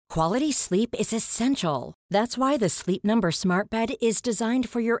Quality sleep is essential. That's why the Sleep Number Smart Bed is designed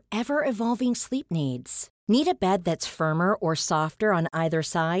for your ever-evolving sleep needs. Need a bed that's firmer or softer on either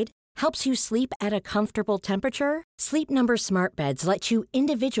side? Helps you sleep at a comfortable temperature? Sleep Number Smart Beds let you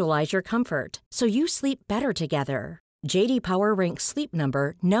individualize your comfort, so you sleep better together. J.D. Power ranks Sleep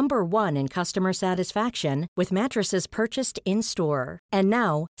Number number 1 in customer satisfaction with mattresses purchased in-store. And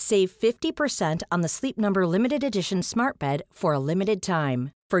now, save 50% on the Sleep Number Limited Edition Smart Bed for a limited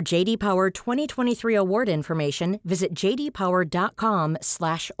time. For J.D. Power 2023 award information, visit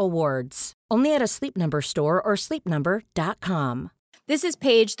jdpower.com/awards. Only at a Sleep Number store or sleepnumber.com. This is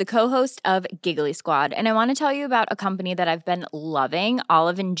Paige, the co-host of Giggly Squad, and I want to tell you about a company that I've been loving,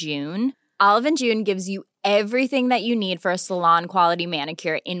 Olive & June. Olive & June gives you everything that you need for a salon-quality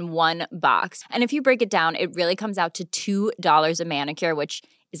manicure in one box. And if you break it down, it really comes out to $2 a manicure, which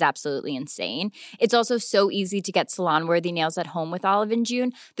is absolutely insane. It's also so easy to get salon-worthy nails at home with Olive &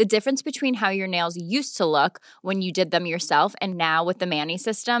 June. The difference between how your nails used to look when you did them yourself and now with the Mani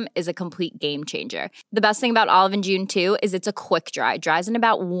system is a complete game changer. The best thing about Olive & June, too, is it's a quick dry. Dries in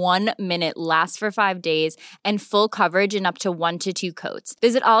about 1 minute, lasts for 5 days, and full coverage in up to 1 to 2 coats.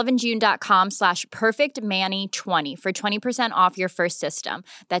 Visit oliveandjune.com/perfectmani20 for 20% off your first system.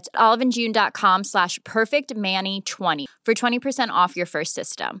 That's oliveandjune.com/perfectmani20 for 20% off your first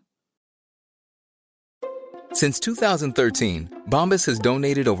system. Since 2013, Bombas has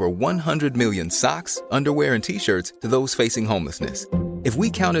donated over 100 million socks, underwear, and T-shirts to those facing homelessness. If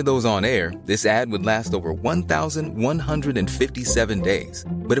we counted those on air, this ad would last over 1,157 days.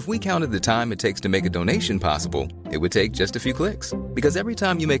 But if we counted the time it takes to make a donation possible, it would take just a few clicks. Because every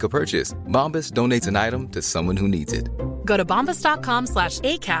time you make a purchase, Bombas donates an item to someone who needs it. Go to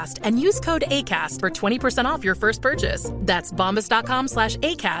bombas.com/ACAST and use code ACAST for 20% off your first purchase. That's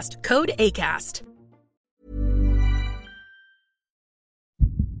bombas.com/ACAST, code ACAST.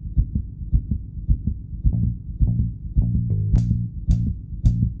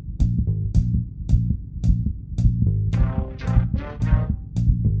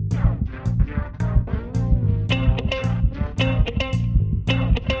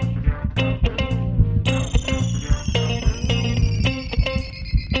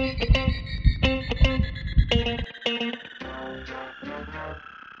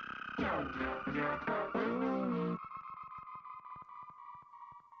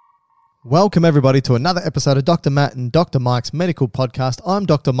 Welcome, everybody, to another episode of Dr. Matt and Dr. Mike's Medical Podcast. I'm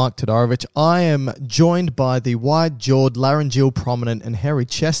Dr. Mike Todorovich. I am joined by the wide-jawed, laryngeal prominent, and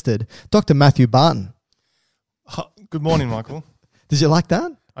hairy-chested Dr. Matthew Barton. Good morning, Michael. Did you like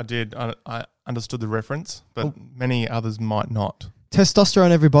that? I did. I understood the reference, but many others might not.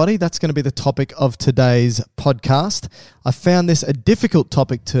 Testosterone, everybody. That's going to be the topic of today's podcast. I found this a difficult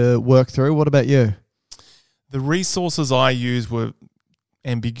topic to work through. What about you? The resources I used were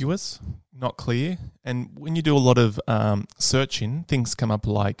ambiguous, not clear. And when you do a lot of searching, things come up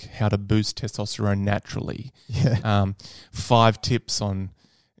like how to boost testosterone naturally. Yeah. 5 tips on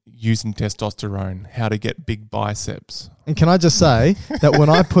using testosterone, how to get big biceps. And can I just say that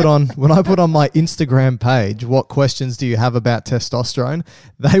when I put on my Instagram page, what questions do you have about testosterone?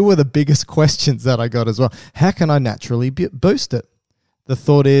 They were the biggest questions that I got as well. How can I naturally boost it? The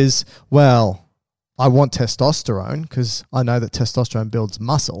thought is, well, I want testosterone because I know that testosterone builds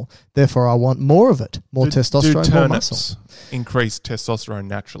muscle. Therefore, I want more of it. More testosterone, more muscle. Increase testosterone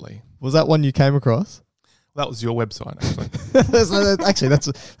naturally. Was that one you came across? That was your website, actually. Actually,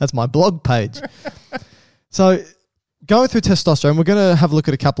 that's my blog page. So, going through testosterone, we're going to have a look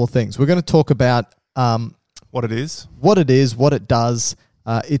at a couple of things. We're going to talk about what it is, what it does,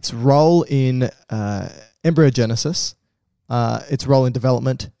 its role in embryogenesis. Its role in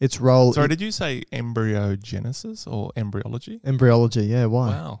development, its role... Sorry, did you say embryogenesis or embryology? Embryology, yeah,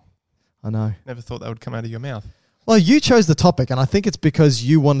 why? Wow. I know. Never thought that would come out of your mouth. Well, you chose the topic, and I think it's because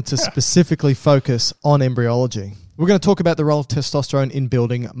you wanted to specifically focus on embryology. We're going to talk about the role of testosterone in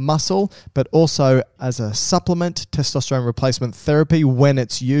building muscle, but also as a supplement, testosterone replacement therapy, when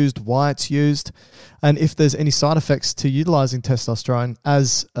it's used, why it's used, and if there's any side effects to utilizing testosterone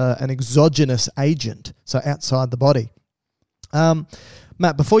as an exogenous agent, so outside the body.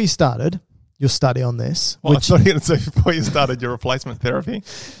 Matt, before you started your study on this... Well, I thought you were going to say before you started your replacement therapy.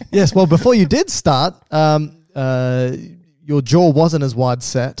 Yes, well, before you did start, your jaw wasn't as wide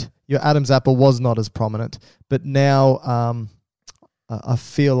set, your Adam's apple was not as prominent, but now I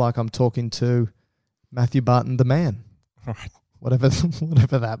feel like I'm talking to Matthew Barton, the man. All right. Whatever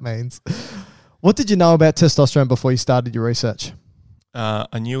that means. What did you know about testosterone before you started your research?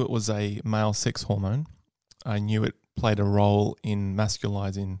 I knew it was a male sex hormone. I knew it played a role in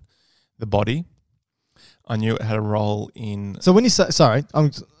masculizing the body. I knew it had a role in... So when you say... Sorry,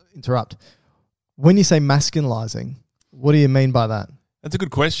 interrupt. When you say masculinizing, what do you mean by that? That's a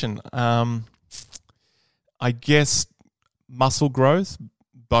good question. I guess muscle growth,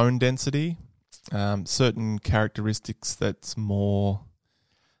 bone density, certain characteristics that's more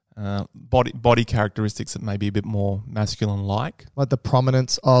body characteristics that may be a bit more masculine-like. Like the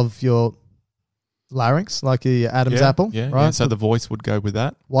prominence of your larynx, like your Adam's apple, right? Yeah, so the voice would go with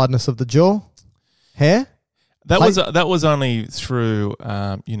that. Wideness of the jaw, hair. That was only through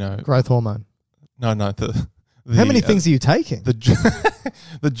growth hormone. No. How many things are you taking? The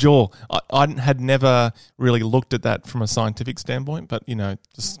jaw. I had never really looked at that from a scientific standpoint, but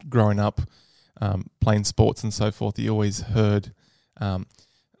just growing up, playing sports and so forth, you always heard, from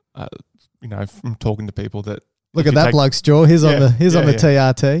talking to people that look at that bloke's jaw. He's on the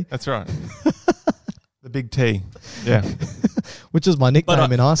TRT. That's right. The big T. Yeah. Which was my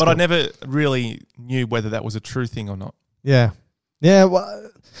nickname in high school. But I never really knew whether that was a true thing or not. Yeah. Yeah.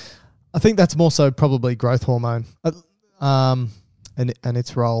 Well, I think that's more so probably growth hormone and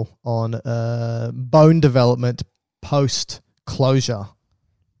its role on bone development post-closure,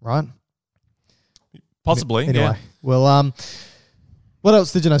 right? Possibly, anyway, yeah. Well, what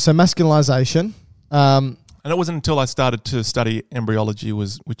else did you know? So masculinization. And it wasn't until I started to study embryology,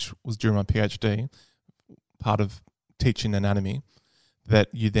 which was during my PhD, part of teaching anatomy, that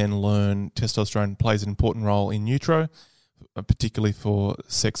you then learn testosterone plays an important role in utero, particularly for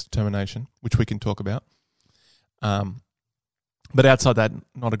sex determination, which we can talk about. But outside that,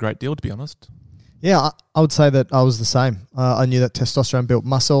 not a great deal, to be honest. Yeah, I would say that I was the same. I knew that testosterone built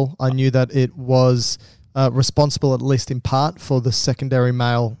muscle. I knew that it was responsible, at least in part, for the secondary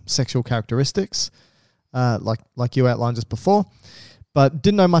male sexual characteristics, like you outlined just before, but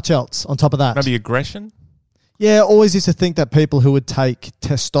didn't know much else on top of that. Maybe aggression? Yeah, always used to think that people who would take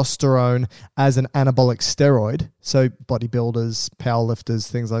testosterone as an anabolic steroid, so bodybuilders, powerlifters,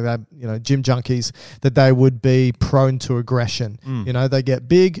 things like that, gym junkies, that they would be prone to aggression. They get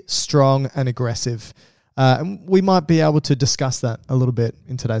big, strong, and aggressive. And we might be able to discuss that a little bit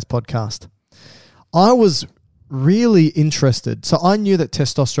in today's podcast. I was really interested. So I knew that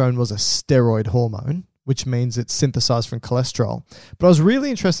testosterone was a steroid hormone, which means it's synthesized from cholesterol. But I was really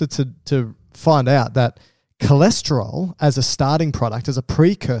interested to find out that cholesterol, as a starting product, as a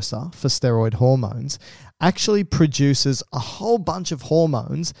precursor for steroid hormones, actually produces a whole bunch of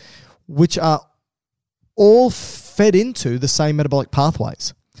hormones which are all fed into the same metabolic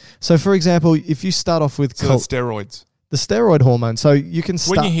pathways. So, for example, if you start off with steroids, the steroid hormone, so you can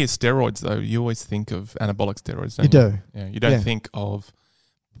start... When you hear steroids, though, you always think of anabolic steroids, don't you? You do. Yeah, you don't think of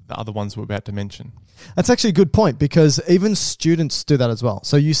the other ones we're about to mention. That's actually a good point, because even students do that as well.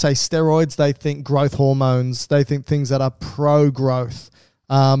 So you say steroids, they think growth hormones, they think things that are pro-growth.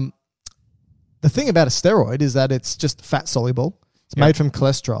 The thing about a steroid is that it's just fat soluble. It's made from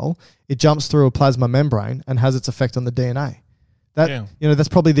cholesterol. It jumps through a plasma membrane and has its effect on the DNA. That's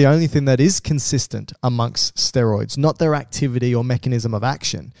probably the only thing that is consistent amongst steroids, not their activity or mechanism of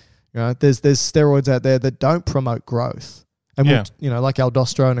action. There's steroids out there that don't promote growth. And, like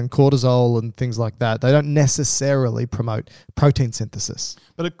aldosterone and cortisol and things like that, they don't necessarily promote protein synthesis.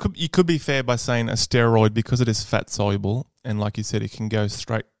 But you could be fair by saying a steroid, because it is fat soluble, and like you said, it can go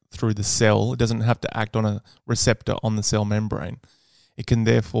straight through the cell. It doesn't have to act on a receptor on the cell membrane. It can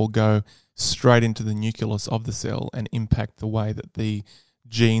therefore go straight into the nucleus of the cell and impact the way that the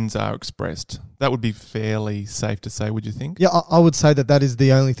genes are expressed. That would be fairly safe to say, would you think? Yeah, I would say that is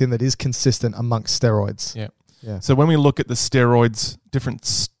the only thing that is consistent amongst steroids. Yeah. So when we look at the steroids,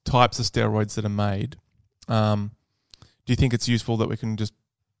 different types of steroids that are made, do you think it's useful that we can just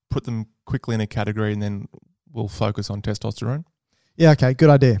put them quickly in a category and then we'll focus on testosterone? Yeah, okay,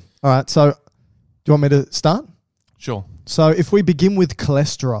 good idea. All right, so do you want me to start? Sure. So if we begin with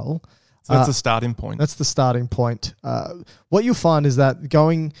cholesterol... So that's the starting point. That's the starting point. What you'll find is that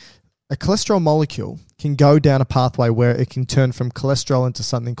a cholesterol molecule can go down a pathway where it can turn from cholesterol into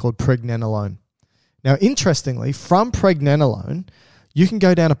something called pregnenolone. Now, interestingly, from pregnenolone, you can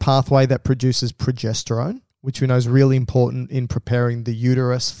go down a pathway that produces progesterone, which we know is really important in preparing the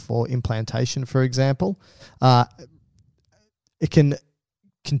uterus for implantation, for example. It can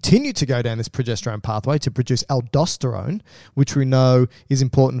continue to go down this progesterone pathway to produce aldosterone, which we know is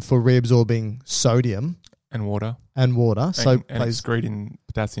important for reabsorbing sodium. And water. So and excreting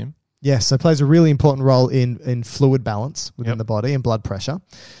potassium. Yes, so it plays a really important role in fluid balance within the body and blood pressure.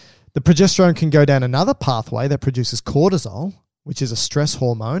 The progesterone can go down another pathway that produces cortisol, which is a stress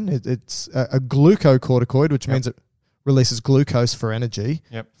hormone. It's a glucocorticoid, which means it releases glucose for energy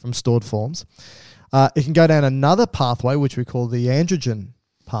from stored forms. It can go down another pathway, which we call the androgen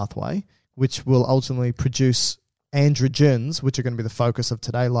pathway, which will ultimately produce androgens, which are going to be the focus of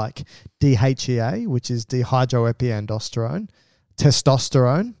today, like DHEA, which is dehydroepiandrosterone,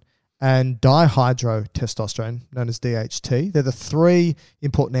 testosterone, and dihydrotestosterone, known as DHT. They're the three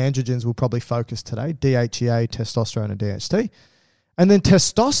important androgens we'll probably focus today: DHEA, testosterone, and DHT. And then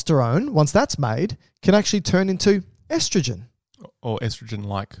testosterone, once that's made, can actually turn into estrogen. Or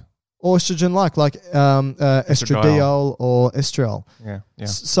estrogen-like. Or estrogen-like, like estradiol or estriol. Yeah.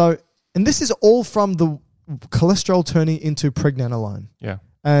 So, and this is all from the cholesterol turning into pregnenolone. Yeah.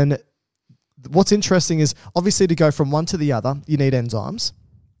 And what's interesting is, obviously, to go from one to the other, you need enzymes,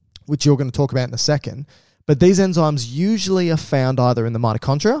 which you're going to talk about in a second. But these enzymes usually are found either in the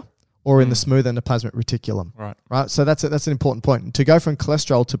mitochondria or in the smooth endoplasmic reticulum. Right. So that's an important point. And to go from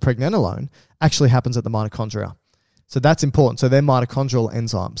cholesterol to pregnenolone actually happens at the mitochondria. So that's important. So they're mitochondrial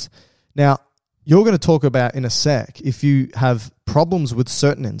enzymes. Now, you're going to talk about in a sec, if you have problems with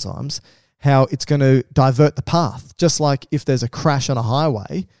certain enzymes, how it's going to divert the path. Just like if there's a crash on a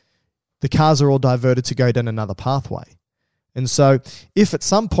highway, the cars are all diverted to go down another pathway. And so if at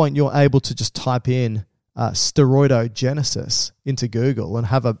some point you're able to just type in steroidogenesis into Google and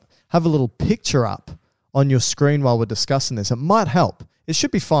have a little picture up on your screen while we're discussing this, it might help. It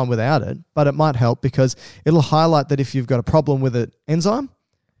should be fine without it, but it might help because it'll highlight that if you've got a problem with an enzyme,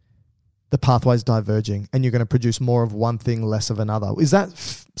 the pathway's diverging and you're going to produce more of one thing, less of another. Is that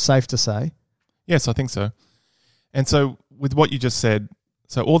safe to say? Yes, I think so. And so with what you just said,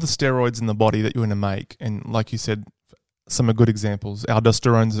 so all the steroids in the body that you're going to make, and like you said, some are good examples.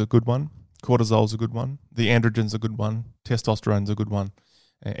 Aldosterone's a good one. Cortisol's a good one. The androgen's a good one. Testosterone's a good one.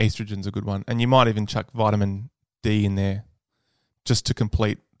 Estrogen's a good one. And you might even chuck vitamin D in there just to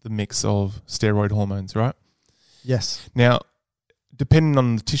complete the mix of steroid hormones, right? Yes. Now, depending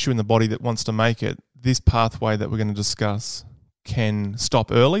on the tissue in the body that wants to make it, this pathway that we're going to discuss can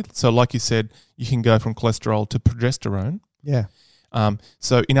stop early. So like you said, you can go from cholesterol to progesterone. Yeah.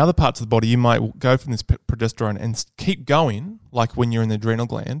 So in other parts of the body, you might go from this progesterone and keep going, like when you're in the adrenal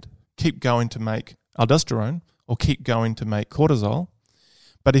gland, keep going to make aldosterone or keep going to make cortisol.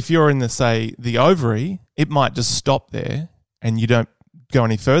 But if you're in the ovary, it might just stop there and you don't go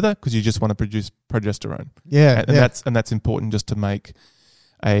any further because you just want to produce progesterone. Yeah. And that's important just to make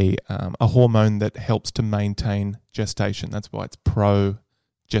a hormone that helps to maintain gestation. That's why it's progesterone.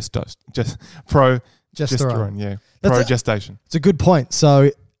 Yeah. Progestation. It's a good point.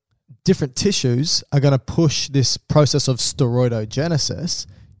 So different tissues are going to push this process of steroidogenesis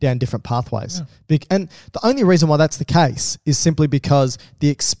down different pathways. Yeah. And the only reason why that's the case is simply because the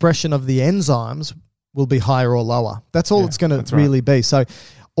expression of the enzymes will be higher or lower. That's all it's going to really be. So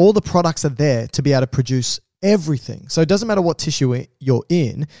all the products are there to be able to produce everything. So it doesn't matter what tissue you're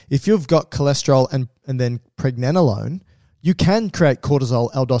in. If you've got cholesterol and then pregnenolone, you can create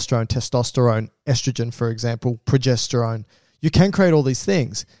cortisol, aldosterone, testosterone, estrogen, for example, progesterone. You can create all these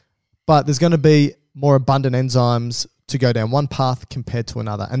things, but there's going to be more abundant enzymes to go down one path compared to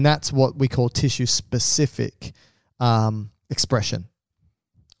another. And that's what we call tissue-specific expression.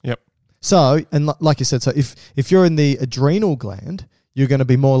 Yep. So, and like you said, so if you're in the adrenal gland, you're going to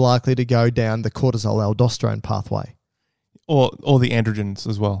be more likely to go down the cortisol, aldosterone pathway. Or the androgens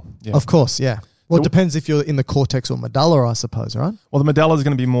as well. Yeah. Of course, yeah. Well, it depends if you're in the cortex or medulla, I suppose, right? Well, the medulla is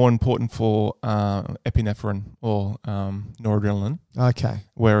going to be more important for epinephrine or noradrenaline. Okay.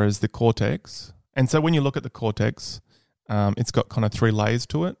 Whereas the cortex, and so when you look at the cortex, it's got kind of three layers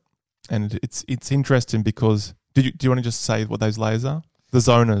to it, and it's interesting because do you want to just say what those layers are? The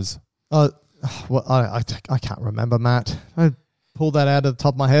zoners. Well, I can't remember, Matt. I pulled that out of the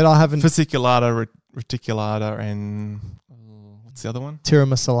top of my head. I haven't. Fasciculata, reticulata, and what's the other one?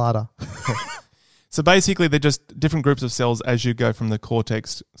 Tiramisalata. So basically, they're just different groups of cells as you go from the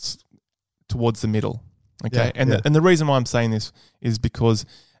cortex towards the middle. Okay, Yeah, and the reason why I'm saying this is because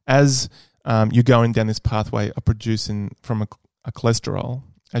as you're going down this pathway of producing from a cholesterol,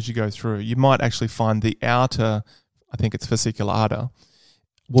 as you go through, you might actually find the outer, I think it's fasciculata,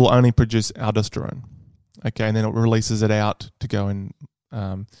 will only produce aldosterone. Okay, and then it releases it out to go and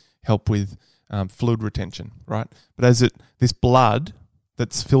help with fluid retention, right? But as this blood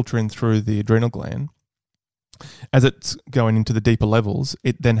that's filtering through the adrenal gland, as it's going into the deeper levels,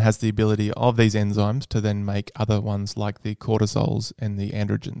 it then has the ability of these enzymes to then make other ones like the cortisols and the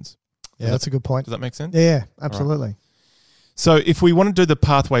androgens. Yeah, that's a good point. Does that make sense? Yeah, absolutely. Right. So if we want to do the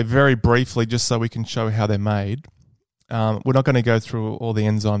pathway very briefly, just so we can show how they're made, we're not going to go through all the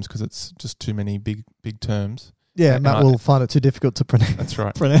enzymes because it's just too many big terms. Yeah, Matt will find it too difficult to pronounce. That's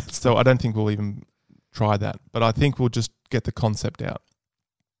right. pronounce. So I don't think we'll even try that, but I think we'll just get the concept out.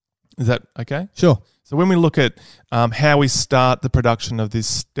 Is that okay? Sure. So when we look at how we start the production of these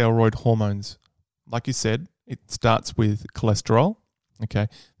steroid hormones, like you said, it starts with cholesterol. Okay,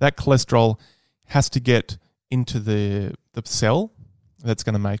 that cholesterol has to get into the cell that's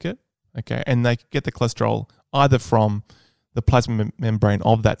going to make it. Okay, and they get the cholesterol either from the plasma membrane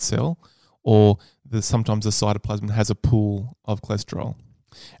of that cell, or sometimes the cytoplasm has a pool of cholesterol.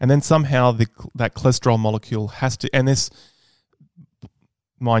 And then somehow that cholesterol molecule has to, and this,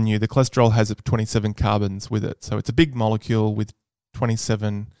 mind you, the cholesterol has 27 carbons with it. So it's a big molecule with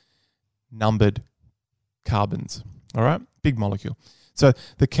 27 numbered carbons. All right? Big molecule. So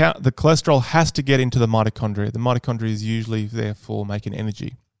the cholesterol has to get into the mitochondria. The mitochondria is usually there for making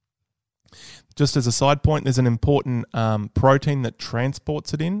energy. Just as a side point, there's an important protein that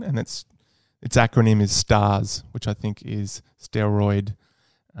transports it in, and its acronym is STARS, which I think is steroid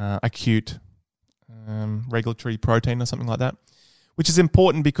acute regulatory protein or something like that, which is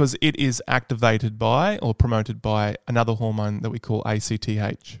important because it is activated by or promoted by another hormone that we call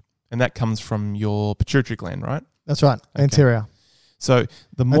ACTH, and that comes from your pituitary gland, right? That's right, okay. Anterior. So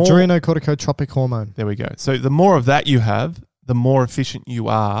the more adrenocorticotropic hormone. There we go. So the more of that you have, the more efficient you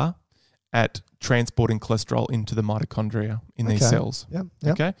are at transporting cholesterol into the mitochondria in these cells. Yep.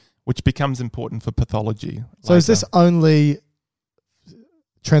 Okay, which becomes important for pathology. So is this only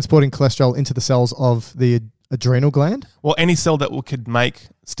transporting cholesterol into the cells of the adrenal gland? Well, any cell that could make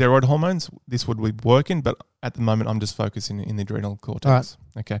steroid hormones, this would work in, but at the moment I'm just focusing in the adrenal cortex. All right.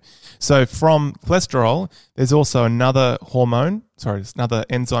 Okay. So from cholesterol, there's also another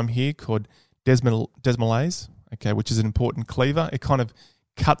enzyme here called desmolase, okay, which is an important cleaver. It kind of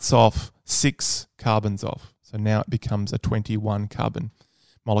cuts off 6 carbons off. So now it becomes a 21 carbon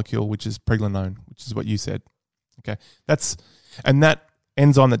molecule, which is pregnenolone, which is what you said. Okay. And that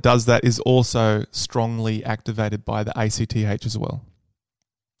enzyme that does that is also strongly activated by the ACTH as well.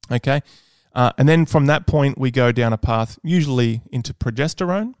 Okay. And then from that point, we go down a path usually into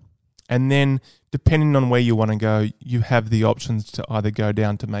progesterone. And then depending on where you want to go, you have the options to either go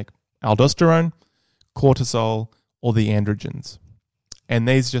down to make aldosterone, cortisol, or the androgens. And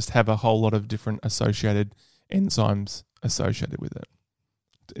these just have a whole lot of different associated enzymes associated with it.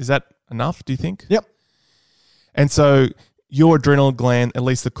 Is that enough, do you think? Yep. And so your adrenal gland, at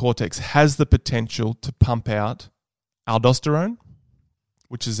least the cortex, has the potential to pump out aldosterone,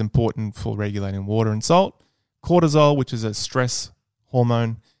 which is important for regulating water and salt, cortisol, which is a stress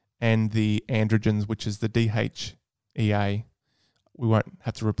hormone, and the androgens, which is the DHEA. We won't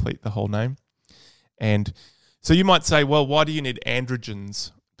have to repeat the whole name. And so you might say, well, why do you need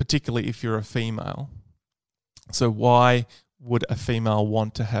androgens, particularly if you're a female? So why would a female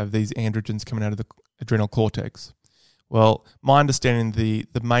want to have these androgens coming out of the adrenal cortex? Well, my understanding,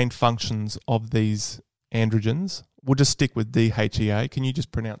 the main functions of these androgens, we'll just stick with DHEA. Can you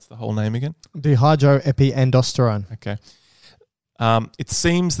just pronounce the whole name again? Dehydroepiandrosterone. Okay. It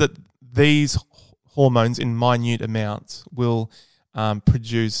seems that these hormones in minute amounts will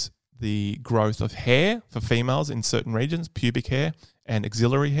produce the growth of hair for females in certain regions, pubic hair and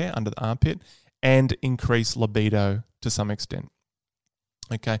axillary hair under the armpit, and increase libido to some extent.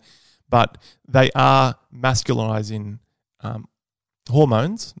 Okay. But they are masculinizing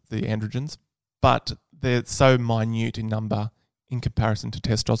hormones, the androgens, but they're so minute in number in comparison to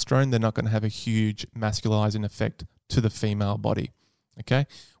testosterone, they're not going to have a huge masculizing effect to the female body. Okay?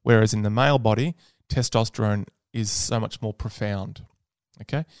 Whereas in the male body, testosterone is so much more profound.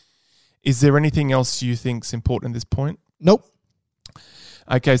 Okay? Is there anything else you think is important at this point? Nope.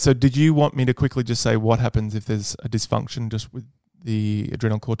 Okay, so did you want me to quickly just say what happens if there's a dysfunction just with the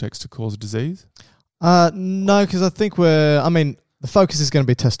adrenal cortex to cause disease? No, because I think the focus is going to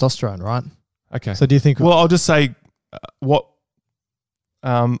be testosterone, right? Okay. So do you think... Well, I'll just say with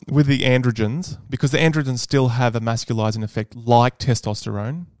the androgens, because the androgens still have a masculizing effect like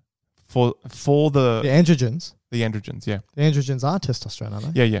testosterone for the... The androgens? The androgens, yeah. The androgens are testosterone,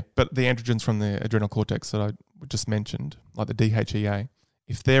 aren't they? Yeah. But the androgens from the adrenal cortex that I just mentioned, like the DHEA,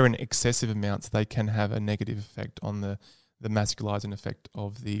 if they're in excessive amounts, they can have a negative effect on the masculizing effect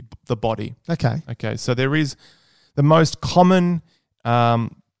of the body. Okay. So there is the most common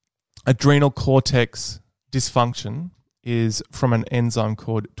adrenal cortex dysfunction is from an enzyme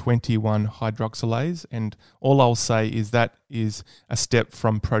called 21-hydroxylase. And all I'll say is that is a step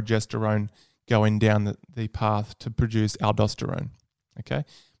from progesterone going down the path to produce aldosterone, okay,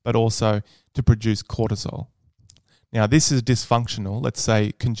 but also to produce cortisol. Now, this is dysfunctional, let's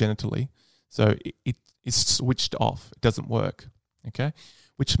say congenitally, so it is switched off. It doesn't work, okay,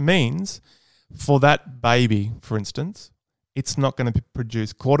 which means for that baby, for instance, it's not going to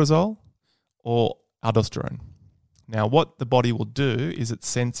produce cortisol or aldosterone. Now, what the body will do is it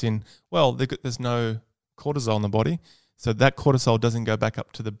sense in, well, there's no cortisol in the body, so that cortisol doesn't go back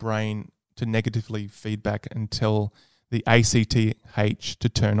up to the brain to negatively feedback and tell the ACTH to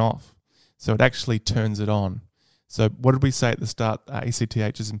turn off. So it actually turns it on. So what did we say at the start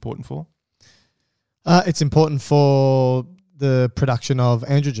ACTH is important for? It's important for the production of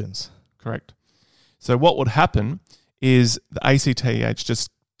androgens. Correct. So what would happen is the ACTH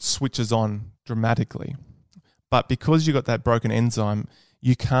just switches on dramatically. But because you've got that broken enzyme,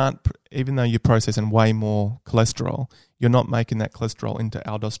 you can't, even though you're processing way more cholesterol, you're not making that cholesterol into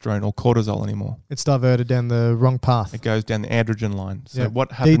aldosterone or cortisol anymore. It's diverted down the wrong path. It goes down the androgen line. So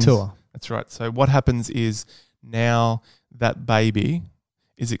what happens? Detour. That's right. So what happens is now that baby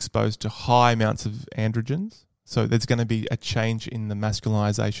is exposed to high amounts of androgens. So there's going to be a change in the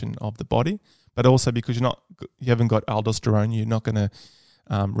masculinization of the body, but also because you haven't got aldosterone, you're not going to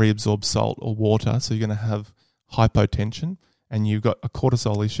reabsorb salt or water, so you're going to have hypotension, and you've got a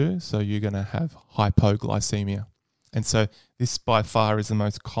cortisol issue, so you're going to have hypoglycemia. And so this by far is the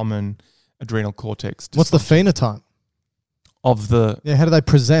most common adrenal cortex. What's the phenotype of the? Yeah, how do they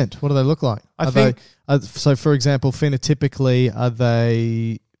present? What do they look like? So, for example, phenotypically, are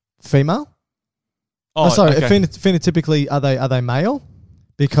they female? Phenotypically, are they male?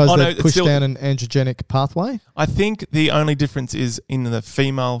 Because they push down an androgenic pathway? I think the only difference is in the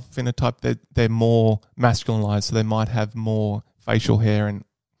female phenotype that they're more masculinized, so they might have more facial hair,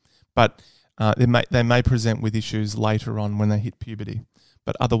 but they may present with issues later on when they hit puberty.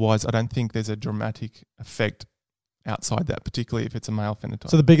 But otherwise, I don't think there's a dramatic effect outside that, particularly if it's a male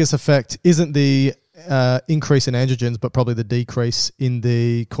phenotype. So the biggest effect isn't the increase in androgens, but probably the decrease in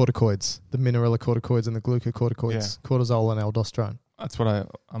the corticoids, the mineralocorticoids and the glucocorticoids, cortisol and aldosterone. That's what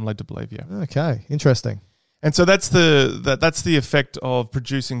I'm led to believe, yeah. Okay, interesting. And so that's the effect of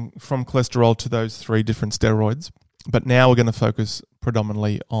producing from cholesterol to those three different steroids. But now we're going to focus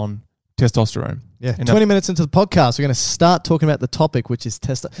predominantly on testosterone. Yeah, 20 minutes into the podcast, we're going to start talking about the topic, which is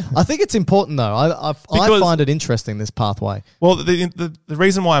testosterone. I think it's important, though. I find it interesting, this pathway. Well, the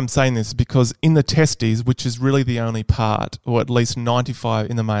reason why I'm saying this is because in the testes, which is really the only part, or at least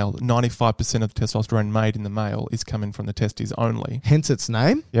 95% of testosterone made in the male is coming from the testes only. Hence its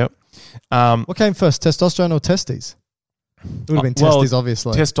name? Yep. What came first, testosterone or testes? It would have been testes,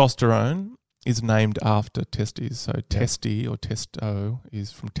 obviously. Testosterone is named after testes. So testi or testo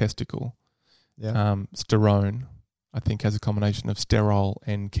is from testicle. Yeah. Sterone, I think, has a combination of sterol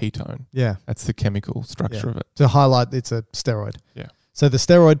and ketone. Yeah. That's the chemical structure of it. To highlight, it's a steroid. Yeah. So the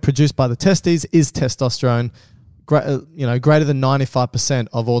steroid produced by the testes is testosterone. Greater than 95%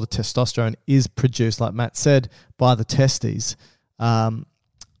 of all the testosterone is produced, like Matt said, by the testes.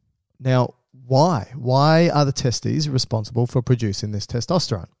 Now, why? Why are the testes responsible for producing this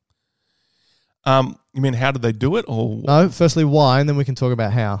testosterone? You mean how do they do it? Or no, firstly, why, and then we can talk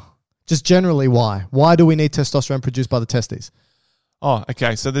about how. Just generally, why? Why do we need testosterone produced by the testes? Oh,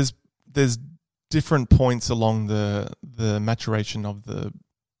 okay. So there's different points along the maturation of the,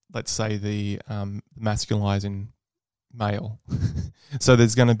 let's say, the masculinizing male. So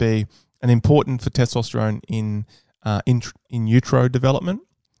there's going to be an important for testosterone in utero development,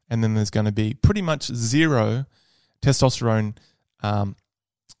 and then there's going to be pretty much zero testosterone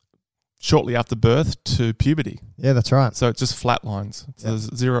shortly after birth to puberty. Yeah, that's right. So it just flatlines. So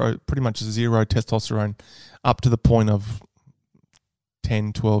there's pretty much zero testosterone up to the point of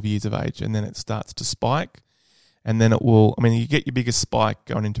 10, 12 years of age. And then it starts to spike. And then you get your biggest spike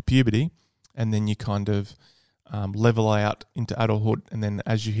going into puberty, and then you kind of level out into adulthood. And then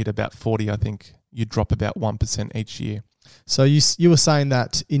as you hit about 40, I think you drop about 1% each year. So you were saying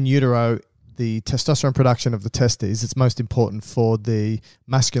that in utero, the testosterone production of the testes is most important for the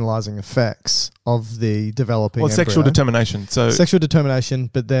masculinizing effects of the developing embryo. Sexual determination. So sexual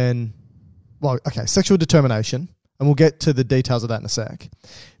determination, but then, sexual determination, and we'll get to the details of that in a sec.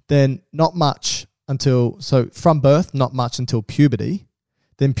 Then not much from birth, not much until puberty.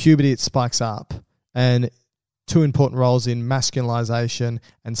 Then puberty, it spikes up, and two important roles in masculinization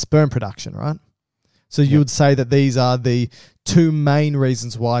and sperm production, right? So you would say that these are the two main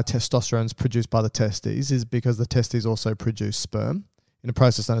reasons why testosterone is produced by the testes, is because the testes also produce sperm in a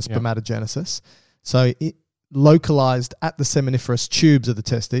process known as spermatogenesis. So localized at the seminiferous tubes of the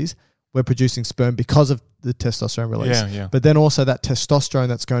testes, we're producing sperm because of the testosterone release. Yeah. But then also that testosterone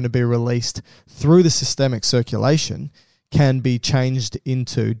that's going to be released through the systemic circulation can be changed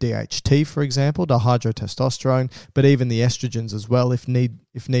into DHT, for example, dihydrotestosterone, but even the estrogens as well, if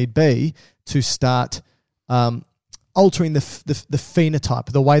need be, to start altering the phenotype,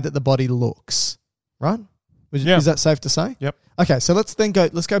 the way that the body looks, right? Is that safe to say? Yep. Okay, so let's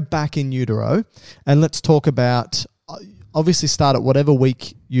go back in utero, and let's talk about obviously start at whatever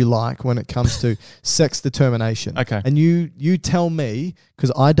week you like when it comes to sex determination. Okay. And you tell me,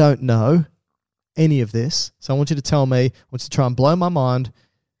 because I don't know any of this, so I want you to tell me, I want you to try and blow my mind,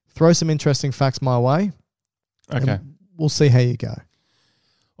 throw some interesting facts my way. Okay. And we'll see how you go.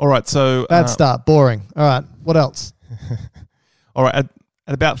 All right. So Bad start, boring. All right, what else? All right. At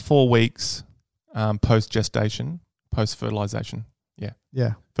about 4 weeks post-gestation, post-fertilization.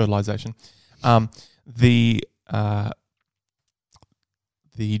 Yeah. Fertilization. The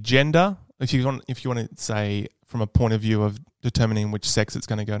gender, if you want to say from a point of view of determining which sex it's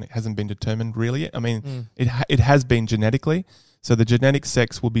going to go, and it hasn't been determined really yet. I mean, it has been genetically. So the genetic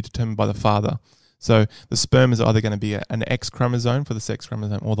sex will be determined by the father. So the sperm is either going to be an X chromosome for the sex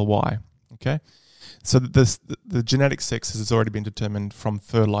chromosome or the Y. Okay. So the genetic sex has already been determined from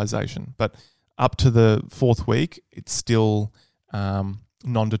fertilization, but up to the 4th week, it's still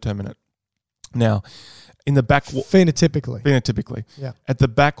non-determinate. Now, in the back phenotypically, yeah, at the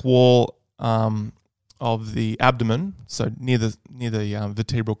back wall of the abdomen, so near the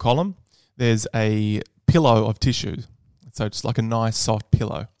vertebral column, there's a pillow of tissue. So it's like a nice soft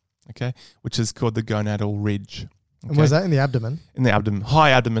pillow, okay, which is called the gonadal ridge. Okay? And where's that? In the abdomen? In the abdomen,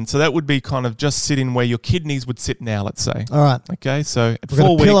 high abdomen. So that would be kind of just sitting where your kidneys would sit now, let's say. All right. Okay, so at We've got 4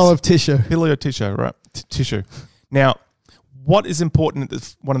 a weeks. pillow of tissue. Pillow of tissue, right? Tissue. Now, what is important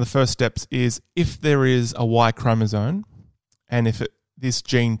at one of the first steps is if there is a Y chromosome and if this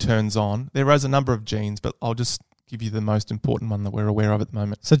gene turns on, there is a number of genes, but I'll just give you the most important one that we're aware of at the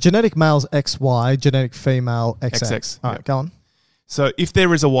moment. So genetic male's XY, genetic female XX. XX. All right, go on. So if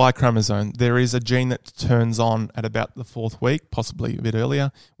there is a Y chromosome, there is a gene that turns on at about the 4th week, possibly a bit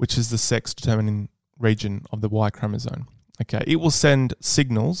earlier, which is the sex determining region of the Y chromosome. Okay, it will send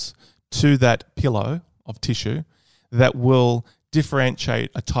signals to that pillow of tissue that will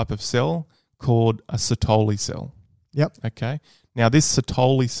differentiate a type of cell called a Sertoli cell. Yep. Okay. Now this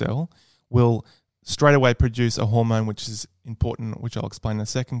Sertoli cell will straight away produce a hormone which is important, which I'll explain in a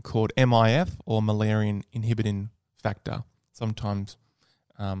second, called MIF or Müllerian inhibiting factor. Sometimes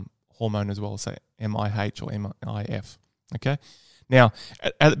hormone as well, say MIH or MIF. Okay. Now,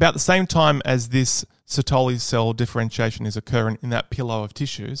 at about the same time as this Sertoli cell differentiation is occurring in that pillow of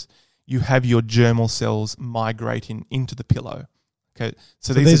tissues, you have your germal cells migrating into the pillow. Okay.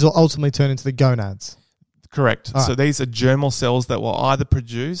 So these will ultimately turn into the gonads. Correct. All So right. these are germal cells that will either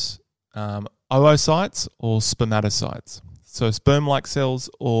produce oocytes or spermatocytes. So sperm-like cells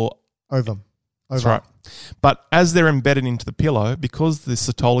or Ovum. That's right. But as they're embedded into the pillow, because the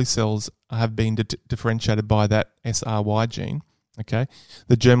Sertoli cells have been differentiated by that SRY gene, okay,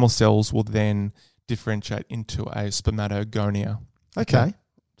 the germal cells will then differentiate into a spermatogonia. Okay.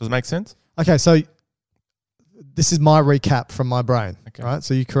 Does it make sense? Okay, so this is my recap from my brain. Okay. Right?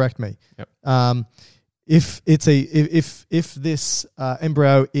 So you correct me. Yep. If it's if this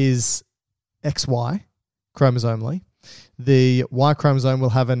embryo is XY chromosomally, the Y chromosome will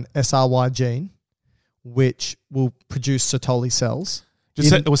have an SRY gene, which will produce Sertoli cells.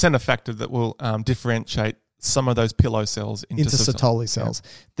 It will send a factor that will differentiate some of those pillow cells into Sertoli cells.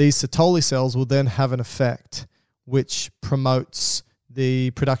 Yeah. These Sertoli cells will then have an effect which promotes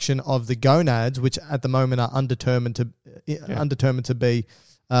the production of the gonads, which at the moment are undetermined to be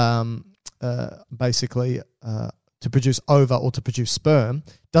basically to produce ova or to produce sperm.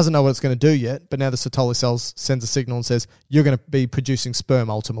 Doesn't know what it's going to do yet, but now the Sertoli cells sends a signal and says you're going to be producing sperm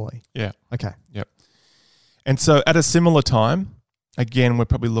ultimately. Yeah. Okay. Yep. And so at a similar time, again, we're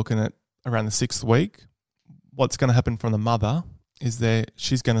probably looking at around the 6th week. What's going to happen from the mother is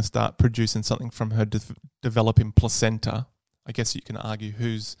she's going to start producing something from her developing placenta. I guess you can argue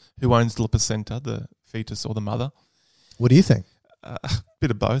who owns the placenta, the fetus or the mother. What do you think? A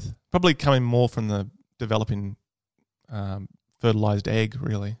bit of both. Probably coming more from the developing fertilized egg,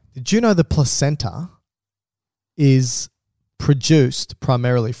 really. Did you know the placenta is produced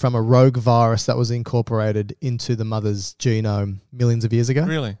primarily from a rogue virus that was incorporated into the mother's genome millions of years ago?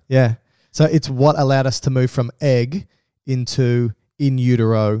 Really? Yeah. So it's what allowed us to move from egg into in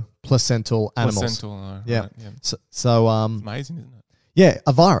utero placental animals. Placental, yeah. Right, yeah. So It's amazing, isn't it? yeah,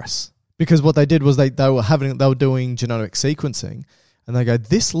 a virus. Because what they did was they were doing genomic sequencing, and they go,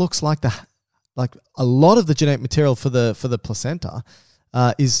 this looks like a lot of the genetic material for the placenta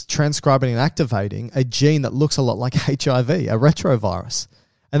is transcribing and activating a gene that looks a lot like HIV, a retrovirus.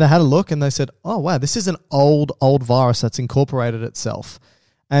 And they had a look and they said, oh wow, this is an old virus that's incorporated itself,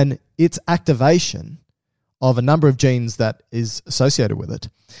 and its activation of a number of genes that is associated with it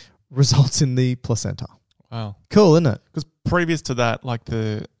results in the placenta. Wow. Cool, isn't it? Because previous to that,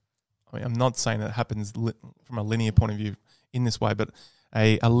 I'm not saying it happens from a linear point of view in this way, but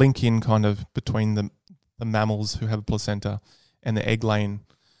a link in kind of between the the mammals who have a placenta, and the egg-laying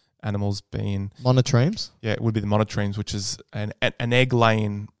animals being Monotremes? it would be the monotremes, which is an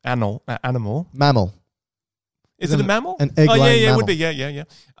egg-laying animal. Mammal. Is it a mammal? An egg-laying it mammal. would be. Yeah.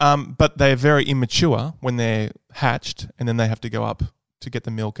 But they're very immature when they're hatched, and then they have to go up to get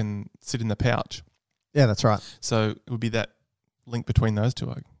the milk and sit in the pouch. Yeah, that's right. So it would be that link between those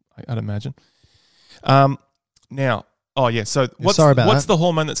two, I'd imagine. Now, so what's the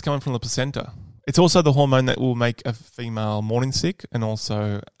hormone that's coming from the placenta? It's also the hormone that will make a female morning sick and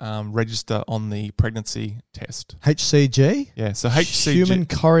also register on the pregnancy test. HCG? Yeah, so HCG. Human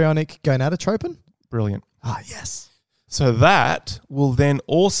chorionic gonadotropin? Brilliant. Ah, yes. So that will then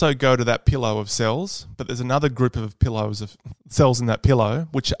also go to that pillow of cells, but there's another group of pillows of cells in that pillow,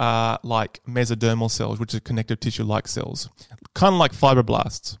 which are like mesodermal cells, which are connective tissue-like cells, kind of like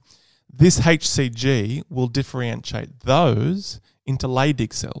fibroblasts. This HCG will differentiate those into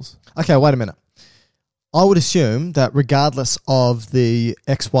Leydig cells. Okay, wait a minute. I would assume that regardless of the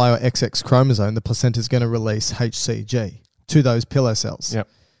XY or XX chromosome, the placenta is going to release HCG to those pillow cells. Yep.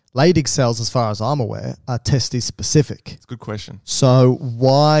 Leydig cells, as far as I'm aware, are testis specific. It's a good question. So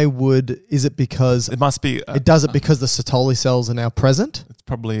is it because it must be it does it because the Sertoli cells are now present? It's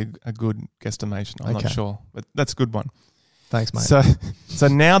probably a good guesstimation. I'm Okay. not sure, but that's a good one. Thanks, mate. So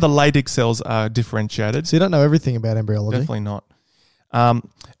now the Leydig cells are differentiated. So you don't know everything about embryology? Definitely not.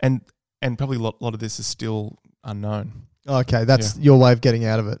 And probably a lot of this is still unknown. Okay, that's your way of getting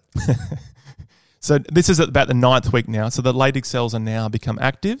out of it. So this is about the 9th week now. So the Leydig cells are now become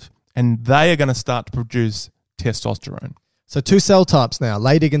active, and they are going to start to produce testosterone. So 2 cell types now,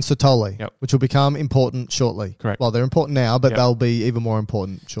 Leydig and Sertoli, Yep. which will become important shortly. Correct. Well, they're important now, but Yep. they'll be even more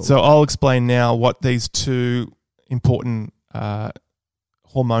important shortly. So I'll explain now what these 2 important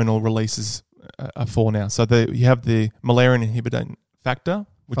hormonal releases are for now. So you have the Müllerian inhibiting factor,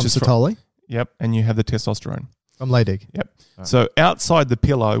 which from is Sertoli, and you have the testosterone. from Leydig. Yep. Right. So outside the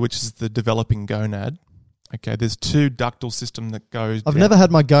pillow, which is the developing gonad, okay, there's 2 ductal system that goes. I've down. never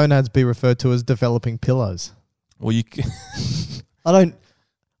had my gonads be referred to as developing pillows. Well, I'm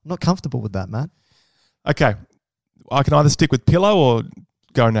not comfortable with that, Matt. Okay, I can either stick with pillow or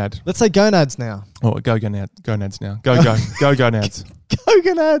gonad. Let's say gonads now. Oh, gonads now. Go gonads. Go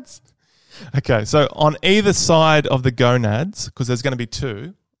gonads. Okay, so on either side of the gonads, because there's going to be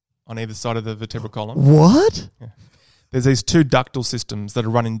 2 on either side of the vertebral column. What? There's these 2 ductal systems that are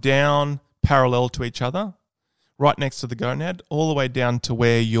running down parallel to each other, right next to the gonad, all the way down to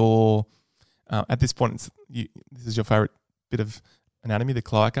where your, at this point, this is your favorite bit of anatomy, the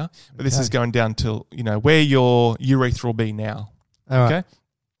cloaca, but this is going down to, where your urethra will be now. All right. Okay?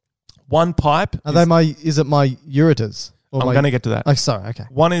 One pipe. Is it my ureters? I'm going to get to that. Oh, sorry. Okay.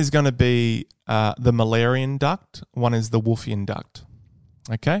 One is going to be the Müllerian duct. One is the Wolffian duct.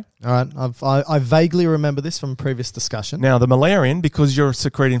 Okay? All right. I vaguely remember this from a previous discussion. Now, the Müllerian, because you're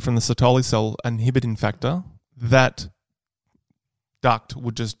secreting from the Sertoli cell inhibiting factor, that duct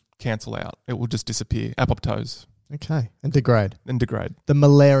would just cancel out. It will just disappear, apoptose. Okay. And degrade. And degrade. The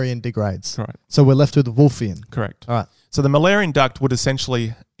Müllerian degrades. Correct. So we're left with the Wolffian. Correct. All right. So the Müllerian duct would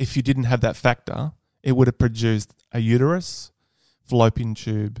essentially, if you didn't have that factor, it would have produced a uterus, fallopian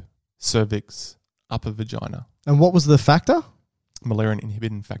tube, cervix, upper vagina. And what was the factor? Müllerian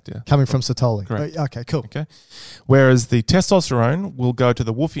inhibiting factor. Coming from Sertoli. Correct. Okay, cool. Okay. Whereas the testosterone will go to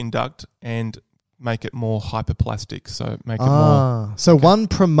the Wolffian duct and make it more hyperplastic. So make it more. So one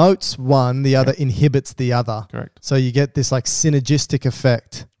promotes one, the other inhibits the other. Correct. So you get this like synergistic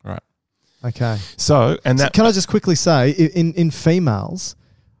effect. Right. Okay. So Can I just quickly say, in females,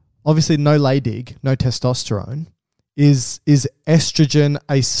 obviously no Leydig, no testosterone. Is estrogen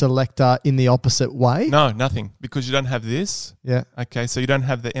a selector in the opposite way? No, nothing, because you don't have this. Yeah. Okay, so you don't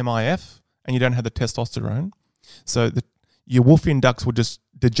have the MIF and you don't have the testosterone. So your Wolffian ducts will just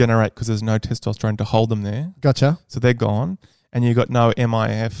degenerate because there's no testosterone to hold them there. Gotcha. So they're gone, and you got no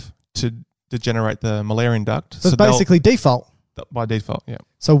MIF to degenerate the Müllerian duct. So it's basically default. By default, yeah.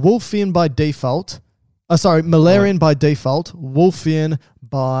 So Wolffian by default. Müllerian by default. Wolffian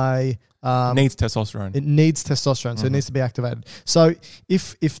by It needs testosterone. It needs testosterone, so it needs to be activated. So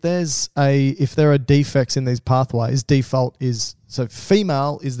if there are defects in these pathways, default is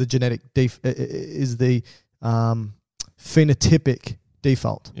female is the genetic is the phenotypic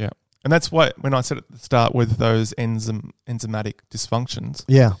default. Yeah, and that's why when I said at the start with those enzymatic dysfunctions,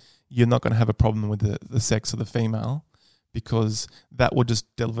 you're not going to have a problem with the sex of the female because that will just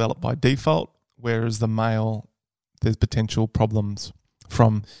develop by default, whereas the male, there's potential problems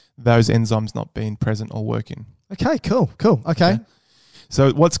from those enzymes not being present or working. Okay, cool. Okay.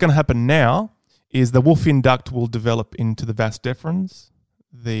 So what's going to happen now is the Wolffian duct will develop into the vas deferens,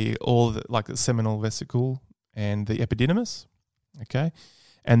 like the seminal vesicle and the epididymis. Okay,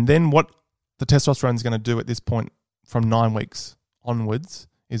 and then what the testosterone is going to do at this point from 9 weeks onwards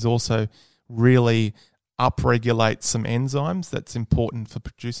is also really upregulate some enzymes that's important for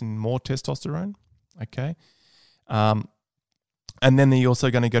producing more testosterone. Okay, and then they're also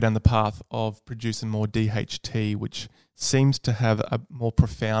going to go down the path of producing more DHT, which seems to have a more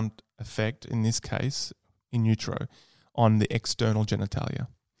profound effect in this case, in utero, on the external genitalia.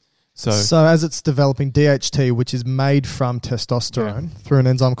 So as it's developing DHT, which is made from testosterone through an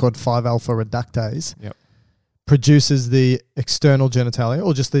enzyme called 5-alpha reductase, produces the external genitalia,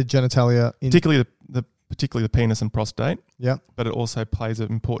 or just the genitalia, particularly the penis and prostate. Yeah, but it also plays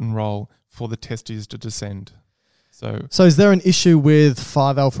an important role for the testes to descend. So is there an issue with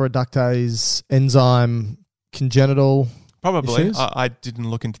 5-alpha reductase enzyme congenital? Probably. Issues? I didn't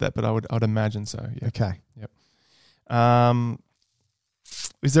look into that, but I'd imagine so. Yeah. Okay. Yep.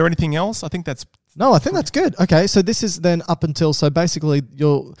 Is there anything else? I think that's good. Okay, so this is then up until, so basically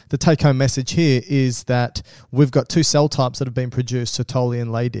the take-home message here is that we've got 2 cell types that have been produced, Sertoli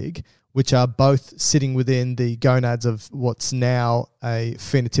and Leydig, which are both sitting within the gonads of what's now a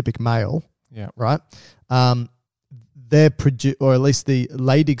phenotypic male. Yeah. Right? Or at least the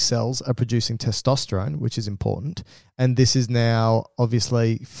Leydig cells are producing testosterone, which is important. And this is now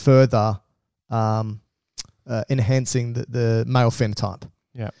obviously further enhancing the male phenotype.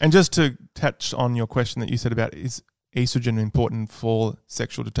 Yeah. And just to touch on your question that you said about is estrogen important for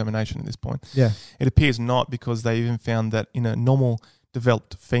sexual determination at this point? Yeah. It appears not, because they even found that in a normal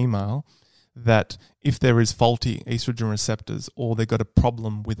developed female, that if there is faulty estrogen receptors, or they've got a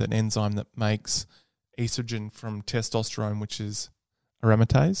problem with an enzyme that makes estrogen from testosterone, which is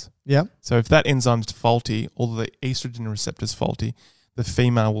aromatase. Yeah. So if that enzyme's faulty, or the estrogen receptor's faulty, the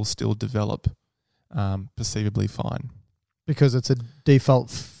female will still develop perceivably fine. Because it's a default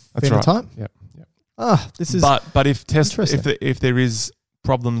phenotype? Right. Yep. This is But if there is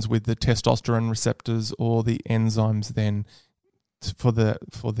problems with the testosterone receptors or the enzymes, then for the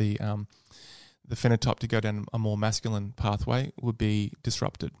phenotype to go down a more masculine pathway would be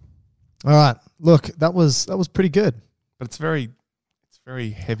disrupted. All right. Look, that was pretty good. But it's very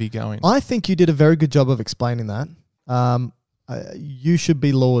heavy going. I think you did a very good job of explaining that. You should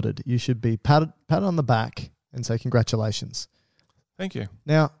be lauded. You should be patted on the back and say congratulations. Thank you.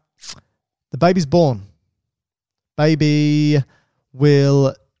 Now, the baby's born. Baby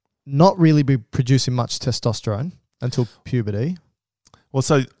will not really be producing much testosterone until puberty. Well,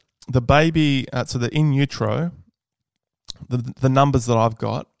 so the baby, so the in utero, the numbers that I've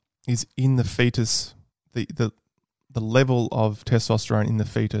got is in the fetus, the level of testosterone in the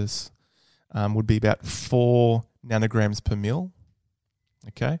fetus would be about 4 nanograms per mil.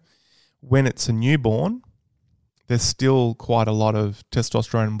 Okay. When it's a newborn, there's still quite a lot of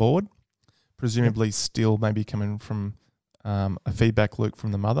testosterone on board, presumably still maybe coming from a feedback loop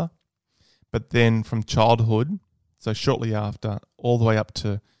from the mother. But then from childhood, so shortly after, all the way up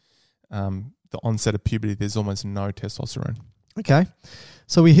to the onset of puberty, there's almost no testosterone. Okay.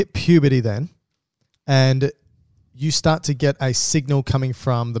 So we hit puberty then, and you start to get a signal coming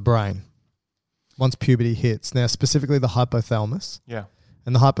from the brain once puberty hits. Now, specifically the hypothalamus. Yeah.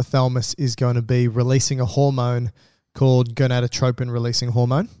 And the hypothalamus is going to be releasing a hormone called gonadotropin-releasing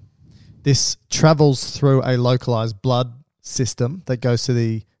hormone. This travels through a localized blood system that goes to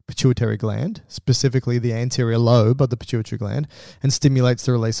the pituitary gland, specifically the anterior lobe of the pituitary gland, and stimulates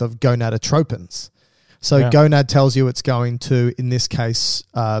the release of gonadotropins. So gonad tells you it's going to, in this case,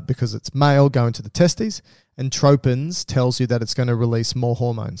 because it's male, go into the testes, and tropins tells you that it's going to release more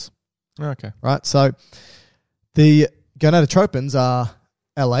hormones. Okay. Right? So the gonadotropins are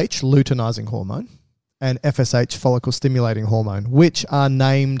LH, luteinizing hormone, and FSH, follicle stimulating hormone, which are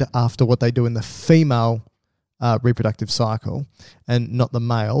named after what they do in the female reproductive cycle and not the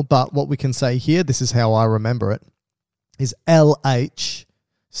male. But what we can say here, this is how I remember it, is LH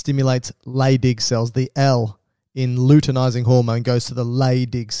stimulates Leydig cells. The L in luteinizing hormone goes to the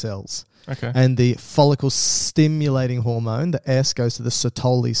Leydig cells. Okay. And the follicle stimulating hormone, the S, goes to the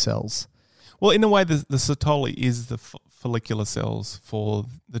Sertoli cells. Well, in a way, the Sertoli is the follicular cells for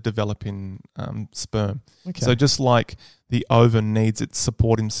the developing sperm. Okay. So just like the ovum needs its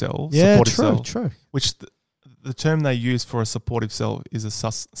supportive cells. Yeah, true. Which the term they use for a supportive cell is a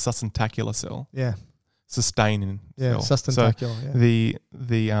sustentacular cell. Yeah. Sustaining cell. Sustentacular. So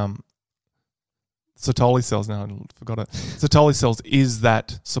the Sertoli cells, now I forgot it. Sertoli cells is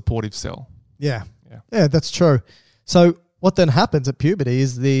that supportive cell. Yeah, that's true. So what then happens at puberty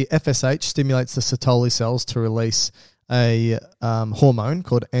is the FSH stimulates the Sertoli cells to release a hormone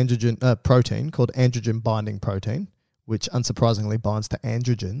called protein called androgen binding protein, which unsurprisingly binds to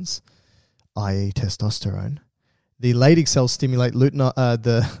androgens, i.e. testosterone. The Leydig cells stimulate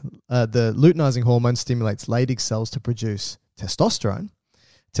the luteinizing hormone stimulates Leydig cells to produce testosterone.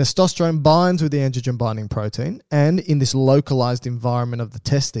 Testosterone binds with the androgen binding protein, and in this localized environment of the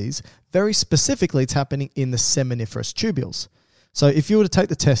testes, very specifically, it's happening in the seminiferous tubules. So if you were to take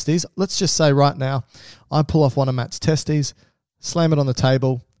the testes, let's just say right now, I pull off one of Matt's testes, slam it on the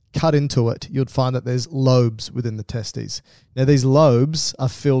table, cut into it, you'd find that there's lobes within the testes. Now, these lobes are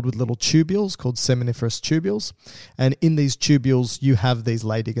filled with little tubules called seminiferous tubules, and in these tubules, you have these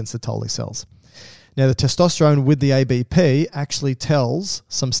Leydig and Sertoli cells. Now, the testosterone with the ABP actually tells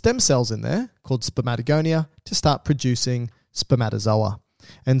some stem cells in there called spermatogonia to start producing spermatozoa.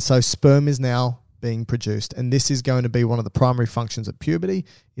 And so sperm is now being produced, and this is going to be one of the primary functions at puberty,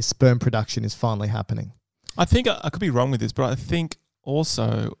 is sperm production is finally happening. I think I could be wrong with this, but I think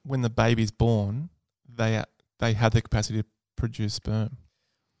also when the baby's born, they have the capacity to produce sperm.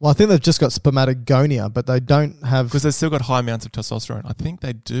 Well, I think they've just got spermatogonia, but they don't have... Because they've still got high amounts of testosterone. I think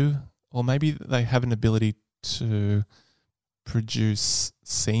they do, or maybe they have an ability to produce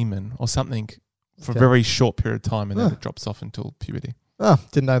semen or something for a very short period of time, and then it drops off until puberty. Oh,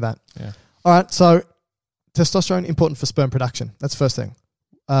 didn't know that. Yeah. All right, so testosterone, important for sperm production. That's the first thing.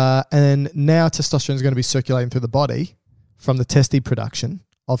 And now testosterone is going to be circulating through the body from the testes production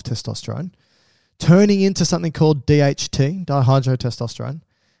of testosterone, turning into something called DHT, dihydrotestosterone.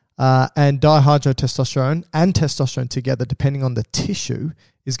 And dihydrotestosterone and testosterone together, depending on the tissue,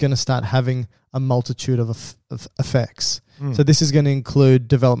 is going to start having a multitude of effects. So this is going to include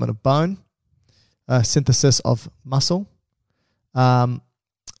development of bone, synthesis of muscle,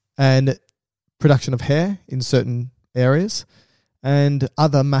 and production of hair in certain areas, and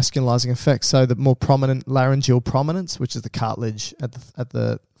other masculinizing effects. So the more prominent laryngeal prominence, which is the cartilage at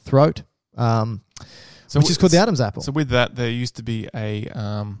the throat, which is called the Adam's apple. So with that, there used to be a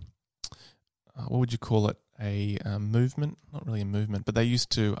what would you call it? A movement? Not really a movement, but they used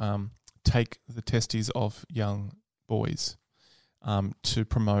to take the testes of young boys to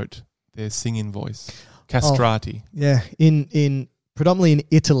promote their singing voice. Castrati. Yeah, in predominantly in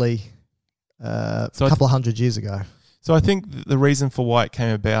Italy, a couple of hundred years ago. So I think the reason for why it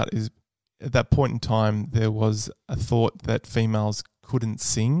came about is at that point in time there was a thought that females couldn't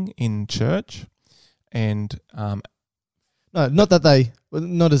sing in church, and no,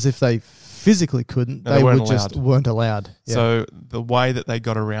 not as if they physically couldn't. No, they weren't just weren't allowed. Yeah. So the way that they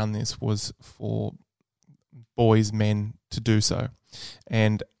got around this was for men to do so,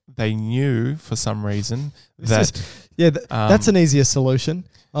 and they knew for some reason that that's an easier solution.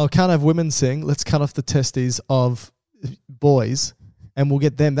 Oh, can't have women sing. Let's cut off the testes of boys, and we'll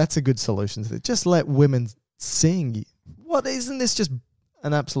get them. That's a good solution. Just let women sing. What, isn't this just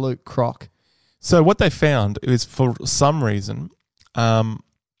an absolute crock? So what they found is, for some reason,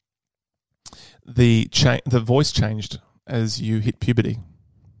 the voice changed as you hit puberty.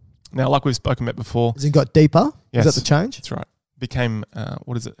 Now, like we've spoken about before, has it got deeper? Yes, is that the change? That's right. Became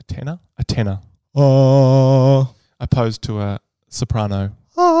what is it? A tenor? A tenor. Oh, opposed to a soprano.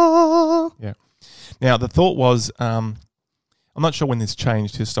 Oh. Yeah. Now the thought was, I'm not sure when this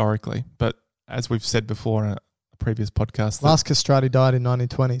changed historically, but as we've said before in a previous podcast, last castrati died in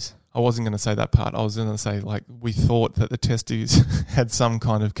 1920s. I wasn't going to say that part. I was going to say, like, we thought that the testes had some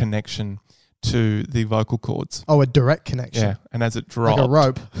kind of connection to the vocal cords. Oh, a direct connection. Yeah, and as it dropped... Like a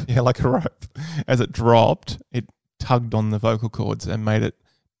rope. Yeah, like a rope. As it dropped, it tugged on the vocal cords and made it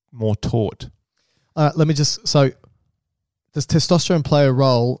more taut. Let me just... So, does testosterone play a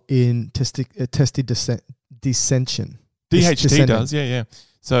role in testis dissension? DHT does, yeah.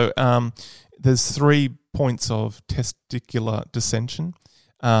 So, there's 3 points of testicular dissension.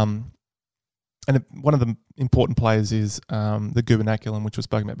 And one of the important players is the gubernaculum, which was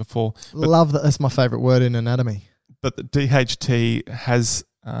spoken about before. Love that. That's my favourite word in anatomy. But the DHT has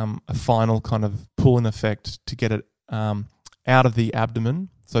a final kind of pull-in effect to get it out of the abdomen,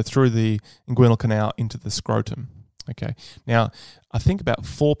 so through the inguinal canal into the scrotum. Okay. Now, I think about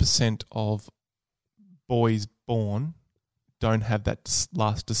 4% of boys born don't have that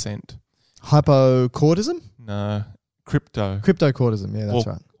last descent. Hypocortism? No. Cryptocortism, yeah, that's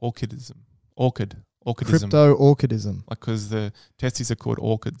right. Orchidism. Crypto-orchidism. Like, because the testes are called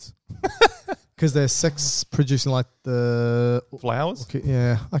orchids. Because they're sex-producing, like the... flowers?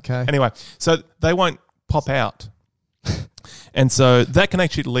 Yeah, okay. Anyway, so they won't pop out. And so that can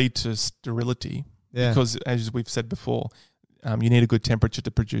actually lead to sterility. Yeah. Because, as we've said before, you need a good temperature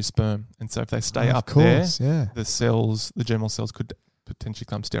to produce sperm. And so if they stay up there, the cells, the germinal cells could potentially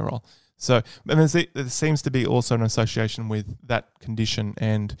become sterile. So, and there seems to be also an association with that condition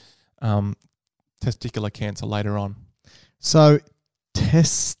and testicular cancer later on. So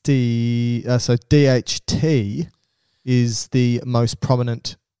DHT is the most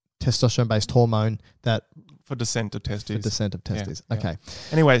prominent testosterone-based hormone that For descent of testes. Okay. Yeah.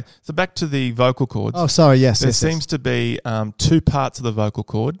 Anyway, so back to the vocal cords. Oh, sorry. Yes. There seems to be two parts of the vocal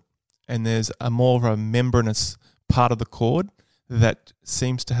cord, and there's a more of a membranous part of the cord that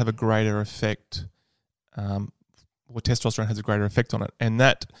seems to have a greater effect, or testosterone has a greater effect on it, and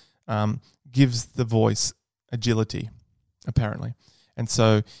that gives the voice agility, apparently. And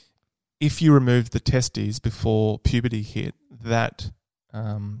so if you remove the testes before puberty hit, that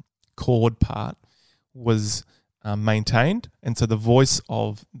cord part was maintained, and so the voice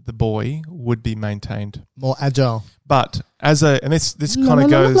of the boy would be maintained, more agile. But this kind of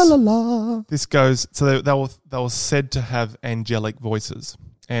goes. This goes. So they were said to have angelic voices,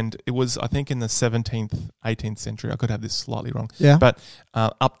 and it was, I think, in the 17th, 18th century. I could have this slightly wrong. Yeah. But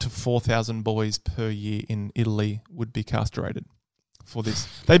up to 4,000 boys per year in Italy would be castrated for this.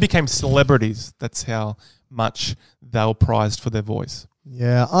 They became celebrities. That's how much they were prized for their voice.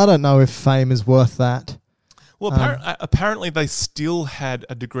 Yeah, I don't know if fame is worth that. Well, apparently they still had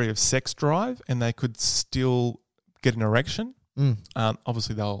a degree of sex drive, and they could still get an erection.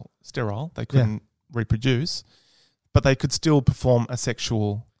 Obviously, they were sterile; they couldn't reproduce, but they could still perform a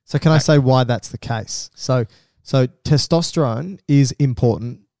sexual. So, can I say why that's the case? So testosterone is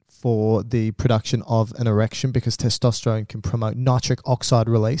important for the production of an erection because testosterone can promote nitric oxide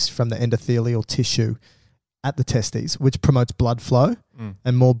release from the endothelial tissue at the testes, which promotes blood flow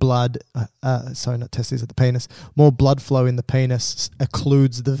and more blood, not testes, at the penis, more blood flow in the penis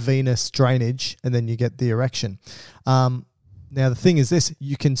occludes the venous drainage, and then you get the erection. Now, the thing is this,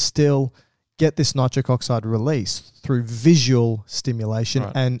 you can still get this nitric oxide release through visual stimulation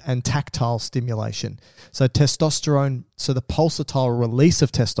and tactile stimulation. So testosterone, so the pulsatile release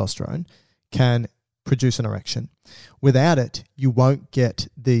of testosterone can produce an erection. Without it, you won't get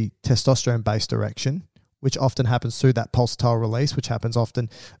the testosterone-based erection, which often happens through that pulsatile release, which happens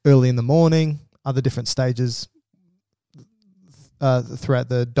often early in the morning, other different stages throughout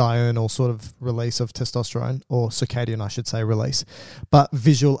the diurnal sort of release of testosterone, or circadian, I should say, release. But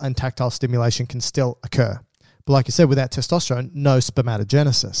visual and tactile stimulation can still occur. But like you said, without testosterone, no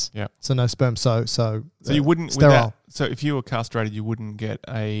spermatogenesis. Yeah. So no sperm. So you wouldn't sterile. So if you were castrated, you wouldn't get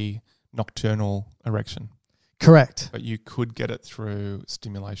a nocturnal erection. Correct. But you could get it through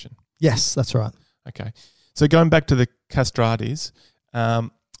stimulation. Yes, that's right. Okay. So going back to the castrates, how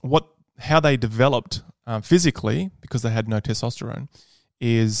they developed physically, because they had no testosterone,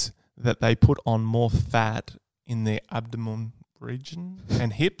 is that they put on more fat in their abdomen region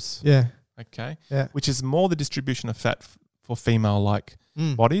and hips. Yeah. Okay. Yeah. Which is more the distribution of fat for female-like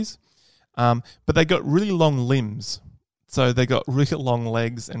bodies. But they got really long limbs. So they got really long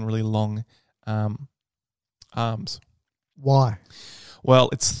legs and really long arms. Why? Well,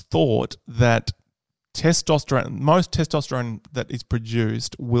 it's thought that most testosterone that is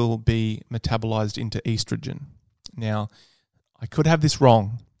produced will be metabolized into estrogen. Now, I could have this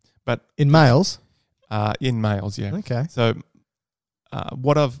wrong, but in males? In males, yeah. Okay. So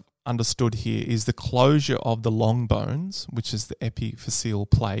what I've understood here is the closure of the long bones, which is the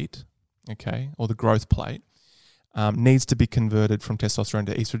epiphyseal plate, okay, or the growth plate, needs to be converted from testosterone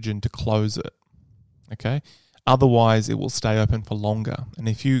to estrogen to close it, okay? Otherwise, it will stay open for longer. And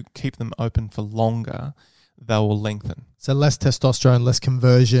if you keep them open for longer, they will lengthen. So less testosterone, less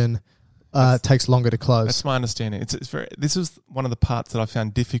conversion, takes longer to close. That's my understanding. This is one of the parts that I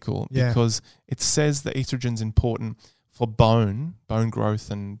found difficult because it says that estrogen's important for bone growth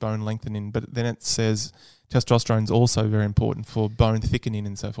and bone lengthening, but then it says testosterone's also very important for bone thickening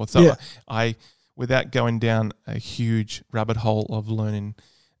and so forth. So I, without going down a huge rabbit hole of learning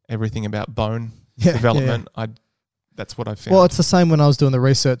everything about bone development, that's what I found. Well, it's the same when I was doing the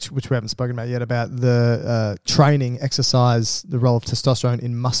research, which we haven't spoken about yet, about the training, exercise, the role of testosterone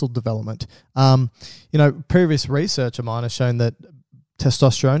in muscle development. Previous research of mine has shown that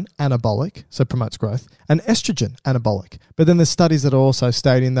testosterone, anabolic, so promotes growth, and estrogen, anabolic. But then there's studies that are also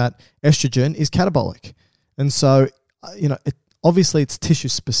stating that estrogen is catabolic. And so, obviously it's tissue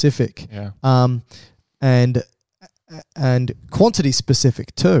specific, and quantity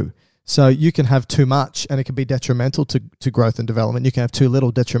specific too. So you can have too much and it can be detrimental to growth and development. You can have too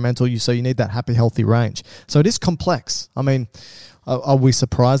little, detrimental. So you need that happy, healthy range. So it is complex. I mean, are we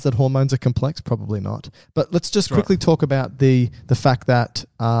surprised that hormones are complex? Probably not. But let's just quickly talk about the fact that,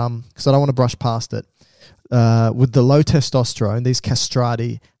 because I don't want to brush past it, with the low testosterone, these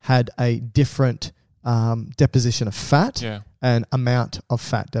castrati had a different deposition of fat and amount of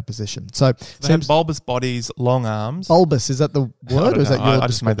fat deposition. So they have bulbous bodies, long arms. Bulbous, is that the word, or is that your? I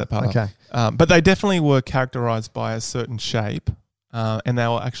just made that part up. Okay. But they definitely were characterized by a certain shape, and they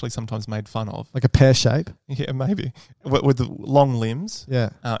were actually sometimes made fun of. Like a pear shape? Yeah, maybe. With the long limbs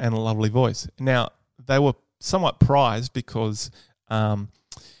and a lovely voice. Now, they were somewhat prized because,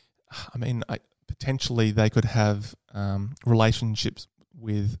 potentially they could have relationships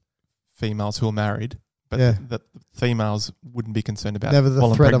with females who are married, but the females wouldn't be concerned about never the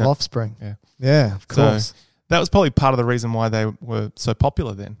threat pregnant. of offspring. Yeah, of course. So that was probably part of the reason why they were so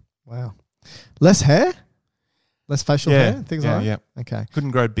popular then. Wow. Less hair? Less facial hair? Things like that? Yeah. Okay.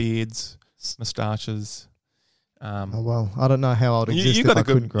 Couldn't grow beards, moustaches. I don't know how I would exist if I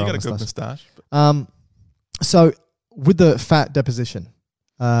couldn't grow a moustache. You got a good moustache. So with the fat deposition,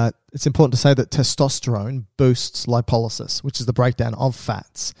 it's important to say that testosterone boosts lipolysis, which is the breakdown of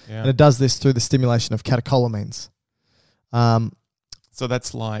fats. Yeah. And it does this through the stimulation of catecholamines. So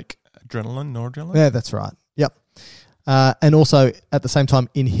that's like adrenaline, noradrenaline? Yeah, that's right. Yep. And also, at the same time,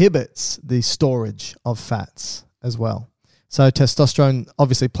 inhibits the storage of fats as well. So testosterone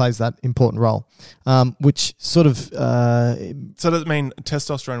obviously plays that important role, which sort of... So does it mean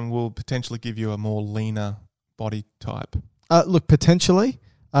testosterone will potentially give you a more leaner body type? Look, potentially.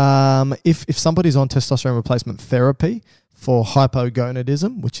 If somebody's on testosterone replacement therapy for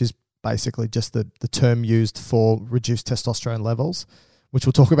hypogonadism, which is basically just the term used for reduced testosterone levels, which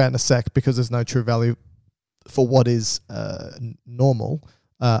we'll talk about in a sec because there's no true value for what is normal,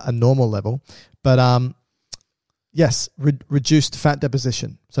 a normal level. But yes, reduced fat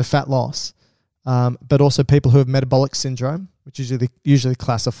deposition, so fat loss, but also people who have metabolic syndrome, which is usually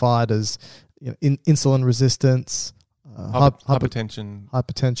classified as insulin resistance, hypertension,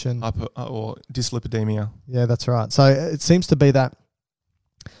 or dyslipidemia. Yeah, that's right. So it seems to be that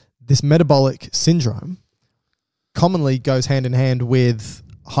this metabolic syndrome commonly goes hand in hand with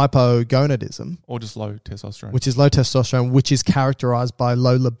hypogonadism, or just low testosterone, which is low testosterone, which is characterized by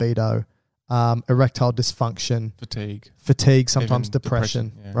low libido, erectile dysfunction, fatigue, sometimes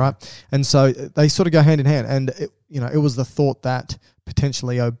depression, right? And so they sort of go hand in hand. And it was the thought that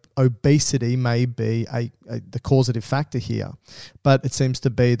potentially obesity may be the causative factor here, but it seems to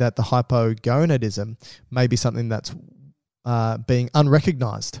be that the hypogonadism may be something that's being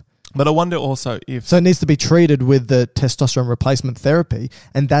unrecognized. But I wonder also if... So it needs to be treated with the testosterone replacement therapy,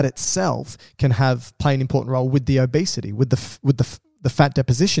 and that itself can play an important role with the obesity, with the fat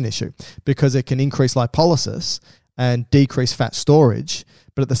deposition issue, because it can increase lipolysis and decrease fat storage,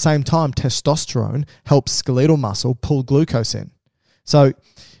 but at the same time, testosterone helps skeletal muscle pull glucose in. So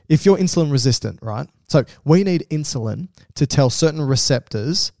if you're insulin resistant, right? So we need insulin to tell certain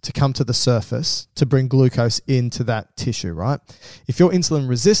receptors to come to the surface to bring glucose into that tissue, right? If you're insulin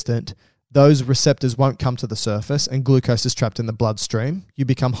resistant, those receptors won't come to the surface and glucose is trapped in the bloodstream. You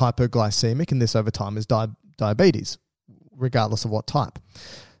become hypoglycemic, and this over time is diabetes, regardless of what type.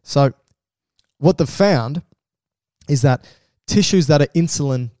 So what they've found is that tissues that are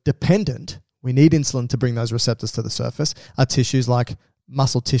insulin dependent, we need insulin to bring those receptors to the surface, are tissues like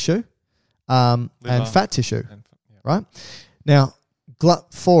muscle tissue and fat tissue, right? Now,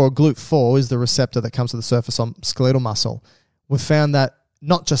 GLUT4 or GLUT4 is the receptor that comes to the surface on skeletal muscle. We've found that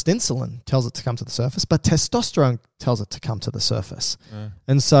not just insulin tells it to come to the surface, but testosterone tells it to come to the surface. Yeah.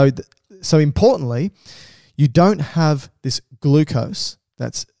 And so importantly, you don't have this glucose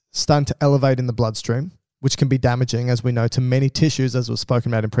that's starting to elevate in the bloodstream, which can be damaging, as we know, to many tissues, as we've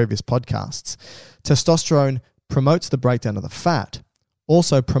spoken about in previous podcasts. Testosterone promotes the breakdown of the fat,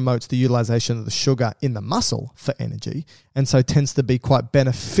 also promotes the utilization of the sugar in the muscle for energy, and so tends to be quite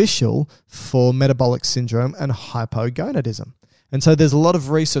beneficial for metabolic syndrome and hypogonadism. And so there's a lot of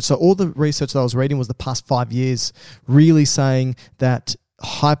research. So all the research that I was reading was the past 5 years really saying that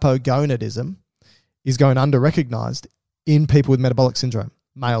hypogonadism is going under-recognized in people with metabolic syndrome,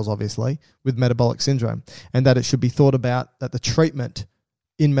 males obviously, with metabolic syndrome, and that it should be thought about that the treatment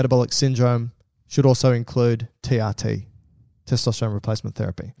in metabolic syndrome should also include TRT, testosterone replacement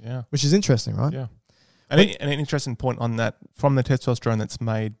therapy, which is interesting, right? Yeah. And an interesting point on that, from the testosterone that's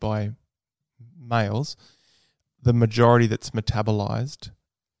made by males, the majority that's metabolized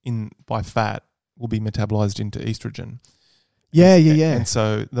by fat will be metabolized into estrogen. Yeah. And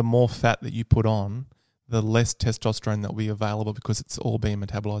so the more fat that you put on, the less testosterone that will be available because it's all being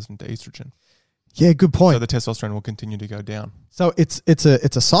metabolized into estrogen. Yeah, good point. So the testosterone will continue to go down. So it's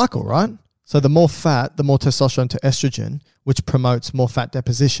a cycle, right? So the more fat, the more testosterone to estrogen, which promotes more fat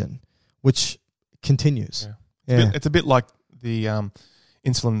deposition, which continues. Yeah. It's a bit like the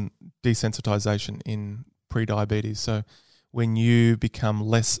insulin desensitization in pre-diabetes. So when you become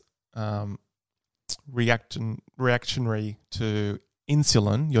less reactionary to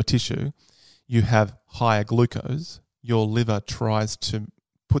insulin, your tissue, you have higher glucose. Your liver tries to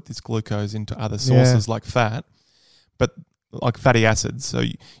put this glucose into other sources like fat, but like fatty acids. So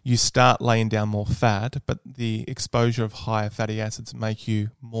you start laying down more fat, but the exposure of higher fatty acids make you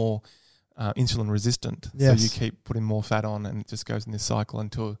more insulin resistant. Yes. So you keep putting more fat on, and it just goes in this cycle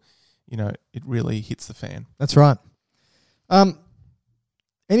until it really hits the fan. That's right.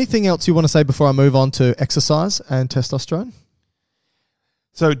 Anything else you want to say before I move on to exercise and testosterone?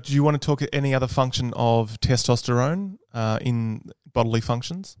 So do you want to talk any other function of testosterone in bodily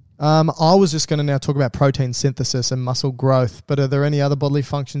functions? I was just going to now talk about protein synthesis and muscle growth, but are there any other bodily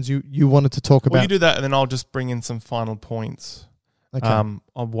functions you wanted to talk about? Well, you do that, and then I'll just bring in some final points Okay. on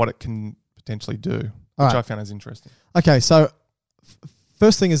what it can potentially do, which right. I found is interesting. Okay, so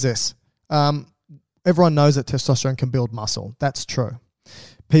first thing is this. Everyone knows that testosterone can build muscle. That's true.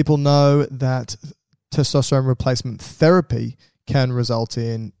 People know that testosterone replacement therapy can result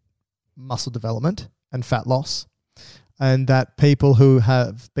in muscle development and fat loss, and that people who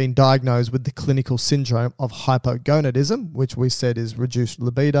have been diagnosed with the clinical syndrome of hypogonadism, which we said is reduced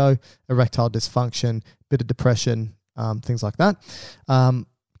libido, erectile dysfunction, bit of depression, things like that,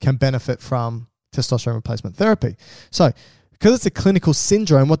 can benefit from testosterone replacement therapy. So because it's a clinical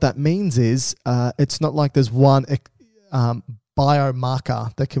syndrome, what that means is it's not like there's one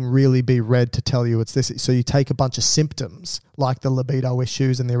biomarker that can really be read to tell you it's this. So you take a bunch of symptoms like the libido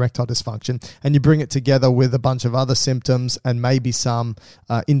issues and the erectile dysfunction, and you bring it together with a bunch of other symptoms and maybe some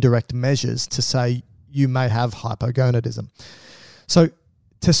indirect measures to say you may have hypogonadism. So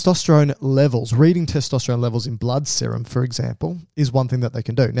testosterone levels, reading testosterone levels in blood serum, for example, is one thing that they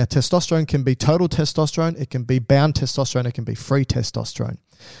can do. Now, testosterone can be total testosterone, it can be bound testosterone, it can be free testosterone.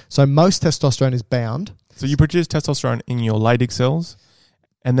 So most testosterone is bound. So you produce testosterone in your Leydig cells,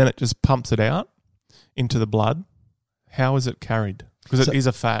 and then it just pumps it out into the blood. How is it carried? Because it is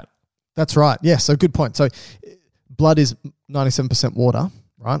a fat. That's right. Yeah, so good point. So blood is 97% water,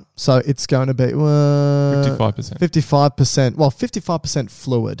 right? So it's going to be 55%. 55%. Well, 55%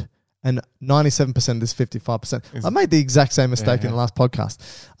 fluid and 97% of this 55%. I made the exact same mistake in the last podcast.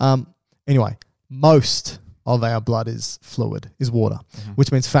 Anyway, most of our blood is fluid, is water,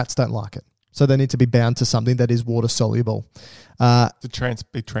 which means fats don't like it. So they need to be bound to something that is water soluble. To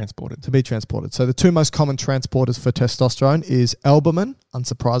be transported. So the two most common transporters for testosterone is albumin,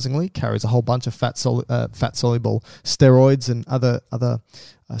 unsurprisingly, carries a whole bunch of fat soluble steroids and other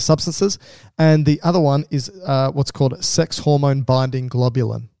substances. And the other one is what's called sex hormone binding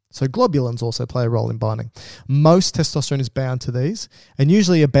globulin. So globulins also play a role in binding. Most testosterone is bound to these, and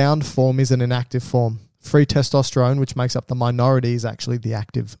usually a bound form is an inactive form. Free testosterone, which makes up the minority, is actually the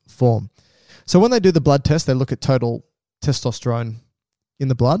active form. So when they do the blood test, they look at total testosterone in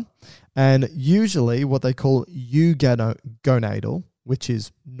the blood, and usually what they call eugonadal, which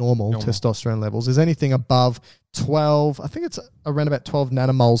is normal testosterone levels, is anything above 12, I think it's around about 12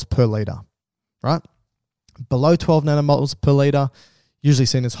 nanomoles per litre, right? Below 12 nanomoles per litre, usually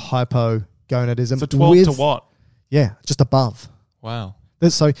seen as hypogonadism. So 12 to what? Yeah, just above. Wow.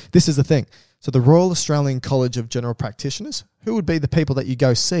 So this is the thing. So the Royal Australian College of General Practitioners, who would be the people that you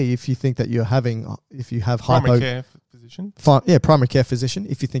go see if you think that if you have primary care physician? Primary care physician,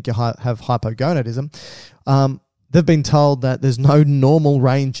 if you think you have hypogonadism. They've been told that there's no normal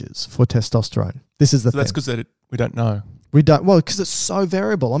ranges for testosterone. This is the thing. That's because we don't know. We don't, well, because it's so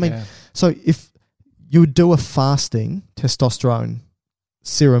variable. I mean, so if you would do a fasting testosterone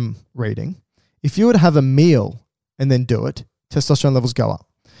serum reading, if you were to have a meal and then do it, testosterone levels go up.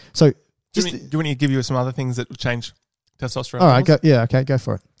 So do you want me to give you some other things that will change testosterone all right, levels? Go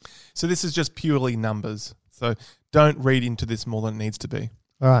for it. So this is just purely numbers. So don't read into this more than it needs to be.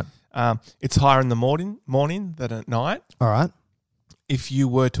 All right. It's higher in the morning than at night. All right. If you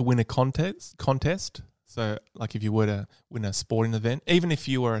were to win a contest, so like if you were to win a sporting event, even if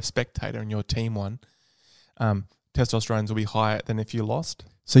you were a spectator and your team won, testosterones will be higher than if you lost.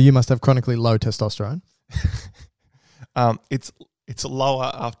 So you must have chronically low testosterone. It's lower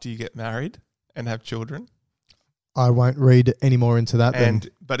after you get married and have children. I won't read any more into that.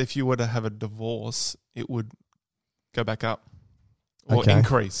 But if you were to have a divorce, it would go back up or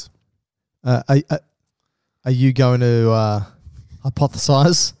increase. Are you going to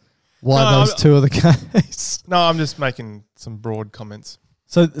hypothesize why those two are the case? No, I'm just making some broad comments.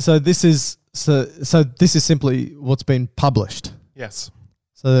 So this is simply what's been published. Yes.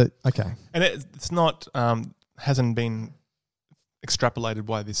 So okay, and it's not hasn't been extrapolated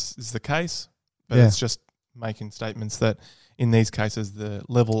why this is the case, but it's just making statements that in these cases the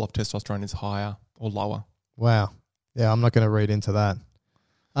level of testosterone is higher or lower. Wow. Yeah, I'm not going to read into that.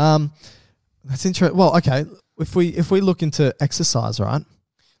 That's interesting. Well, okay. If we look into exercise, right?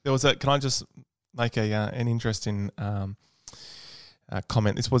 There was can I just make an interesting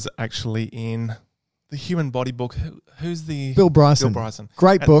comment? This was actually in the Human Body book. Who's the Bill Bryson? Bill Bryson.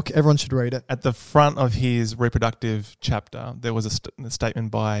 Great book. Everyone should read it. At the front of his reproductive chapter, there was a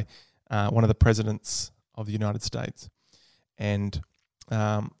statement by one of the presidents of the United States, and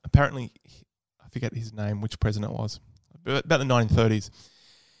apparently, I forget his name, which president it was, about the 1930s.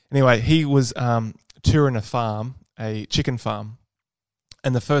 Anyway, he was touring a chicken farm,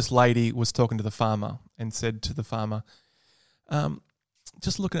 and the first lady was talking to the farmer and said to the farmer,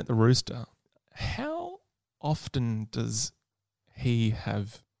 just looking at the rooster, how often does he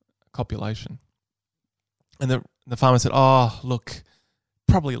have copulation? And the farmer said, oh, look,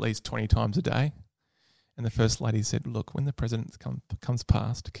 probably at least 20 times a day. And the first lady said, look, when the president comes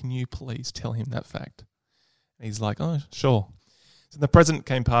past, can you please tell him that fact? And he's like, oh, sure. So the president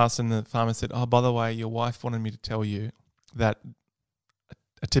came past and the farmer said, oh, by the way, your wife wanted me to tell you that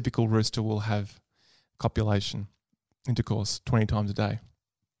a typical rooster will have copulation, intercourse, 20 times a day.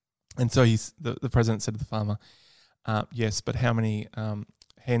 And so the president said to the farmer, yes, but how many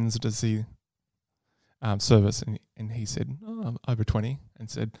hens does he service? And he said, oh, over 20, and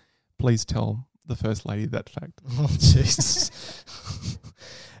said, please tell the first lady that fact. Oh, jeez.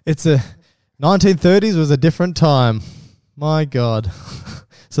 It's 1930s was a different time. My God.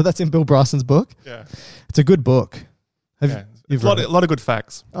 So that's in Bill Bryson's book? Yeah. It's a good book. A lot of good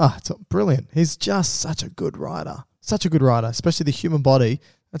facts. Oh, it's brilliant. He's just such a good writer. Such a good writer, especially the human body.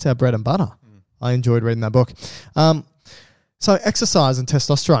 That's our bread and butter. I enjoyed reading that book. So exercise and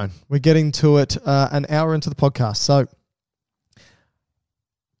testosterone. We're getting to it an hour into the podcast. So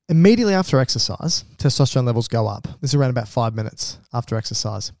immediately after exercise, testosterone levels go up. This is around about 5 minutes after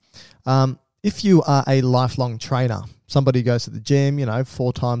exercise. If you are a lifelong trainer, somebody who goes to the gym,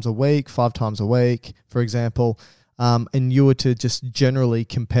 4 times a week, 5 times a week, for example, and you were to just generally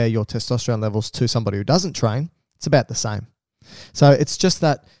compare your testosterone levels to somebody who doesn't train, it's about the same. So it's just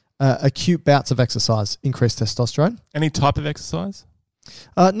that acute bouts of exercise increase testosterone. Any type of exercise?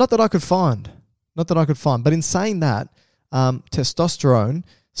 Not that I could find. But in saying that, testosterone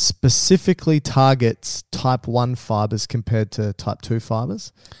specifically targets type 1 fibers compared to type 2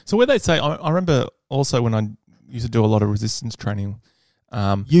 fibers. So where they say, I remember also when I used to do a lot of resistance training.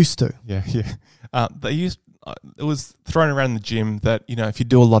 Used to. Yeah. It was thrown around in the gym that, if you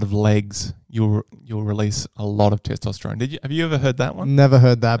do a lot of legs, you'll release a lot of testosterone. Have you ever heard that one? Never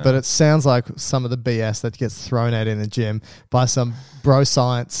heard that, but it sounds like some of the BS that gets thrown out in the gym by some bro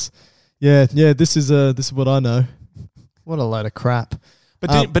science. Yeah, this is what I know. What a load of crap.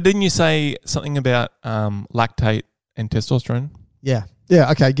 But didn't you say something about lactate and testosterone? Yeah.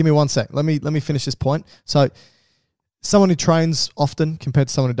 Okay, give me 1 sec. Let me finish this point. So someone who trains often compared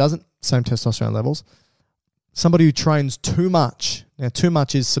to someone who doesn't, same testosterone levels. Somebody who trains too much. Now, too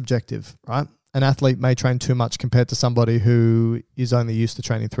much is subjective, right? An athlete may train too much compared to somebody who is only used to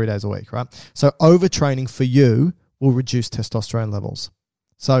training 3 days a week, right? So overtraining for you will reduce testosterone levels.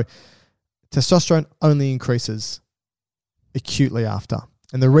 So testosterone only increases acutely after.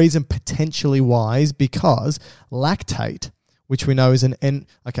 And the reason potentially why is because lactate, which we know is an end...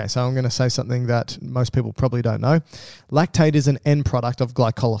 Okay, so I'm going to say something that most people probably don't know. Lactate is an end product of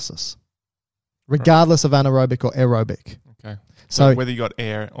glycolysis, regardless of anaerobic or aerobic. Okay. So whether you got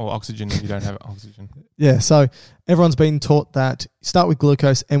air or oxygen, you don't have oxygen. Yeah. So everyone's been taught that start with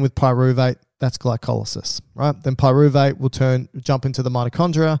glucose, end with pyruvate. That's glycolysis, right? Then pyruvate will jump into the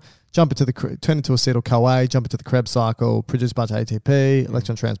mitochondria, turn into acetyl-CoA, jump into the Krebs cycle, produce a bunch of ATP,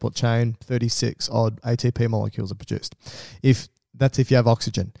 electron transport chain, 36 odd ATP molecules are produced. If you have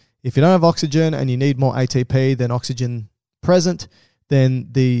oxygen. If you don't have oxygen and you need more ATP than oxygen present, then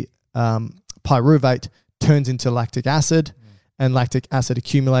the pyruvate turns into lactic acid, and lactic acid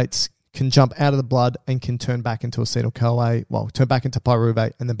accumulates, can jump out of the blood and can turn back into acetyl-CoA, turn back into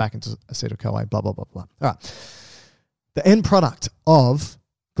pyruvate and then back into acetyl-CoA, blah, blah, blah, blah. All right. The end product of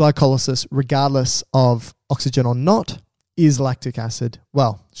glycolysis, regardless of oxygen or not, is lactic acid.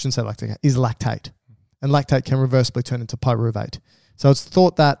 Well, I shouldn't say lactic acid, is lactate. And lactate can reversibly turn into pyruvate. So it's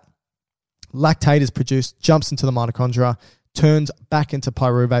thought that lactate is produced, jumps into the mitochondria, turns back into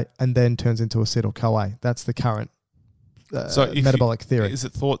pyruvate, and then turns into acetyl-CoA. That's the current metabolic theory. Is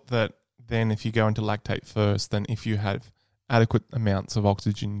it thought that then if you go into lactate first, then if you have adequate amounts of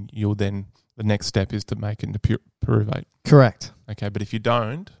oxygen, the next step is to make it into pyruvate? Correct. Okay, but if you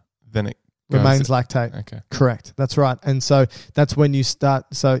don't, then it remains lactate. Okay. Correct. That's right. And so that's when you start.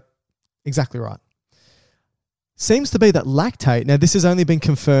 So exactly right. Seems to be that lactate, now this has only been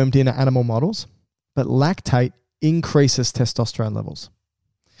confirmed in animal models, but lactate increases testosterone levels.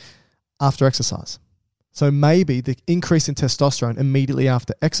 after exercise. So maybe the increase in testosterone immediately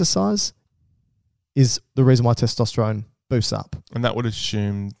after exercise is the reason why testosterone boosts up. And that would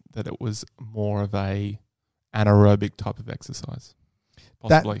assume that it was more of a anaerobic type of exercise.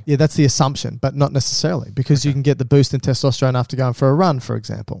 Possibly. That's the assumption, but not necessarily, because you can get the boost in testosterone after going for a run, for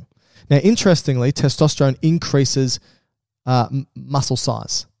example. Now, interestingly, testosterone increases muscle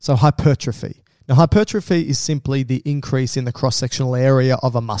size, so hypertrophy. Now, hypertrophy is simply the increase in the cross-sectional area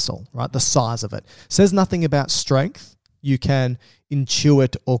of a muscle, right? The size of it. Says nothing about strength. You can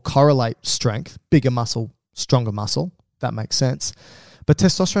intuit or correlate strength, bigger muscle, stronger muscle. That makes sense. But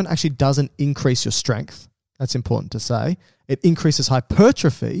testosterone actually doesn't increase your strength. That's important to say. It increases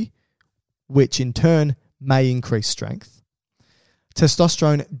hypertrophy, which in turn may increase strength.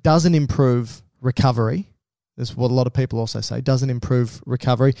 Testosterone doesn't improve recovery. That's what a lot of people also say. Doesn't improve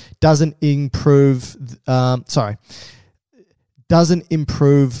recovery. Doesn't improve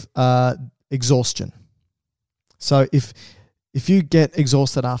exhaustion. So if you get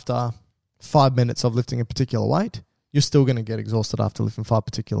exhausted after 5 minutes of lifting a particular weight, you're still going to get exhausted after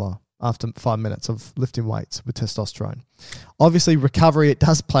 5 minutes of lifting weights with testosterone. Obviously, recovery, it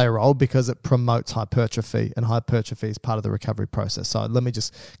does play a role because it promotes hypertrophy, and hypertrophy is part of the recovery process. So let me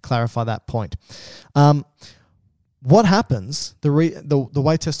just clarify that point. What happens, the way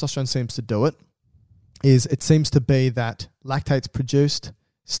testosterone seems to do it, is it seems to be that lactate's produced,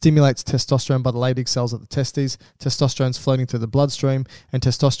 stimulates testosterone by the Leydig cells at the testes, testosterone's floating through the bloodstream, and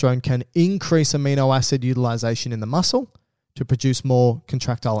testosterone can increase amino acid utilization in the muscle to produce more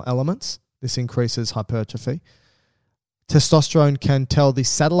contractile elements. This increases hypertrophy. Testosterone can tell the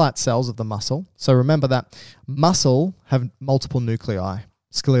satellite cells of the muscle. So remember that muscle have multiple nuclei.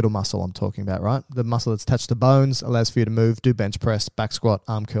 Skeletal muscle I'm talking about, right? The muscle that's attached to bones, allows for you to move, do bench press, back squat,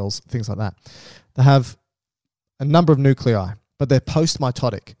 arm curls, things like that. They have a number of nuclei, but they're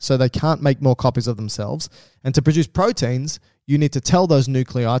post-mitotic, so they can't make more copies of themselves. And to produce proteins, you need to tell those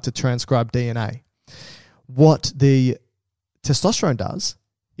nuclei to transcribe DNA. What the testosterone does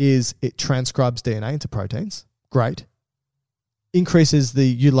is it transcribes DNA into proteins. Great. Increases the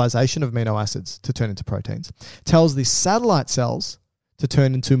utilization of amino acids to turn into proteins. Tells the satellite cells to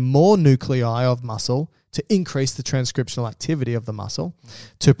turn into more nuclei of muscle to increase the transcriptional activity of the muscle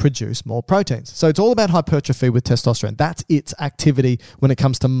to produce more proteins. So it's all about hypertrophy with testosterone. That's its activity when it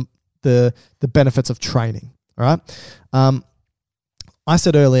comes to the benefits of training. All right. I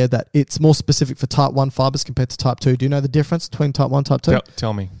said earlier that it's more specific for type 1 fibers compared to type 2. Do you know the difference between type 1 and type 2?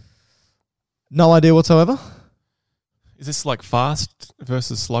 Tell me. No idea whatsoever? Is this like fast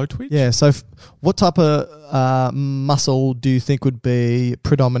versus slow twitch? Yeah, so what type of muscle do you think would be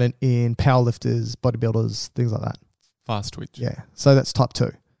predominant in powerlifters, bodybuilders, things like that? Fast twitch. Yeah, so that's type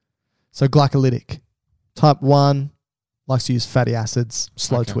 2. So glycolytic. Type 1 likes to use fatty acids,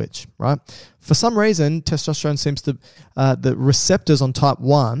 slow twitch, right? For some reason, testosterone seems to, the receptors on type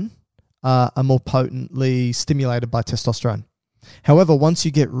 1 are more potently stimulated by testosterone. However, once you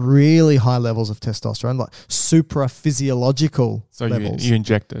get really high levels of testosterone, like supraphysiological levels. You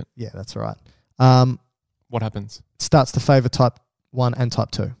inject it. Yeah, that's right. What happens? It starts to favor type 1 and type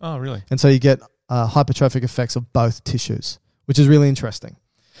 2. Oh, really? And so you get hypertrophic effects of both tissues, which is really interesting.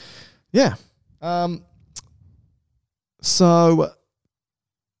 Yeah. So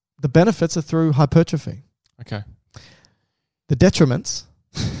the benefits are through hypertrophy. Okay. The detriments.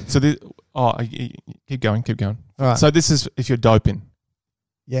 So keep going. All right. So this is if you're doping.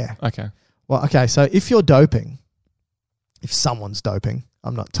 Yeah. Okay. Well, okay. So if you're doping, if someone's doping,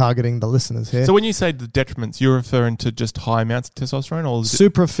 I'm not targeting the listeners here. So when you say the detriments, you're referring to just high amounts of testosterone, or is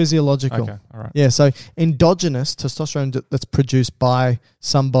supraphysiological? Okay. All right. Yeah. So endogenous testosterone that's produced by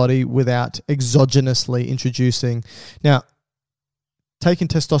somebody without exogenously introducing. Now, taking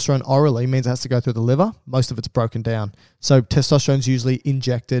testosterone orally means it has to go through the liver. Most of it's broken down. So testosterone is usually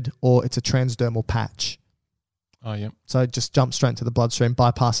injected, or it's a transdermal patch. Oh, yeah. So it just jumps straight into the bloodstream,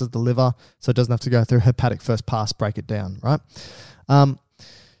 bypasses the liver, so it doesn't have to go through hepatic first pass, break it down, right?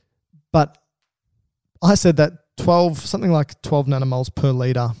 But I said that something like 12 nanomoles per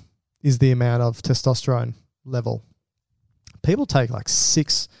liter is the amount of testosterone level. People take like I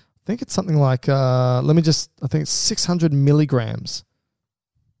think it's something like, I think it's 600 milligrams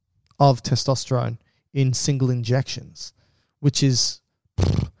of testosterone in single injections, which is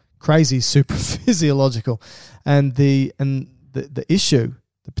crazy, super physiological. And the issue,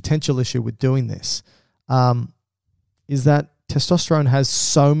 the potential issue with doing this, is that testosterone has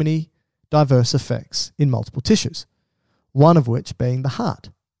so many diverse effects in multiple tissues, one of which being the heart.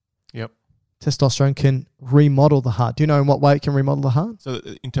 Yep. Testosterone can remodel the heart. Do you know in what way it can remodel the heart? So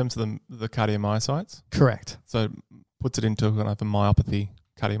in terms of the cardiomyocytes? Correct. So puts it into kind of a myopathy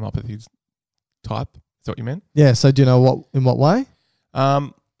cardiomyopathy type. Is that what you meant? Yeah. So do you know in what way?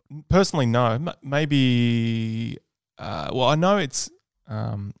 Personally, no. Maybe. I know it's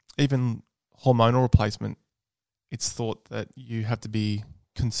even hormonal replacement. It's thought that you have to be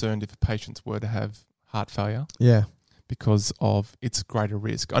concerned if patients were to have heart failure. Yeah. Because of its greater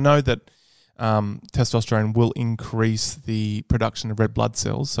risk. I know that testosterone will increase the production of red blood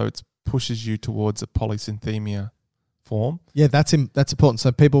cells, so it pushes you towards a polycythemia form. Yeah, that's important.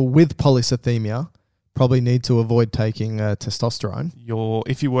 So people with polycythemia probably need to avoid taking testosterone.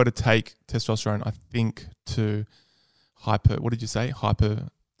 If you were to take testosterone, I think to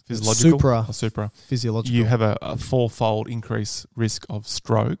hyperphysiological? Supra. Physiological. You have a 4-fold increased risk of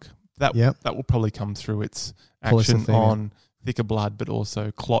stroke. That will probably come through its action on thicker blood, but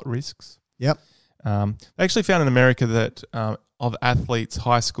also clot risks. Yep. They actually found in America that of athletes,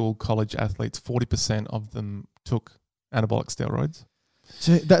 high school, college athletes, 40% of them took anabolic steroids.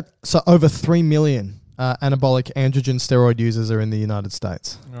 So over 3 million anabolic androgen steroid users are in the United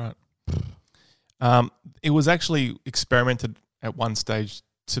States. Right. It was actually experimented at one stage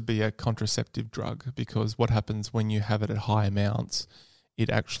to be a contraceptive drug, because what happens when you have it at high amounts, it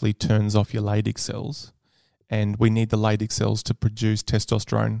actually turns off your Leydig cells, and we need the Leydig cells to produce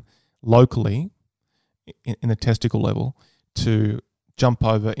testosterone locally in the testicle level to jump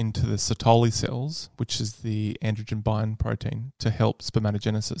over into the Sertoli cells, which is the androgen bind protein, to help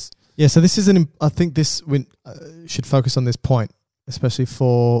spermatogenesis. Yeah, so this is I think this we should focus on this point, especially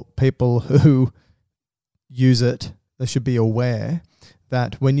for people who use it. They should be aware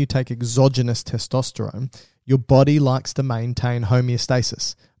that when you take exogenous testosterone, your body likes to maintain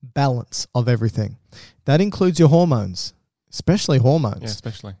homeostasis, balance of everything. That includes your hormones, especially hormones. Yeah,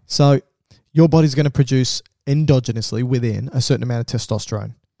 especially. So your body's going to produce endogenously within a certain amount of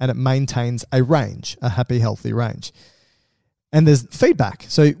testosterone, and it maintains a range, a happy, healthy range. And there's feedback.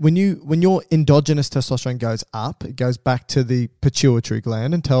 So when your endogenous testosterone goes up, it goes back to the pituitary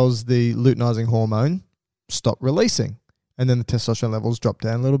gland and tells the luteinizing hormone, stop releasing. And then the testosterone levels drop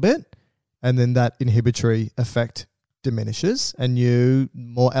down a little bit. And then that inhibitory effect diminishes, and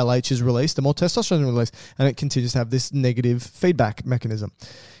more LH is released, the more testosterone is released, and it continues to have this negative feedback mechanism.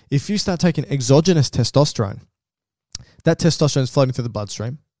 If you start taking exogenous testosterone, that testosterone is floating through the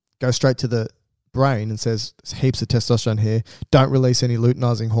bloodstream, goes straight to the brain and says, there's heaps of testosterone here, don't release any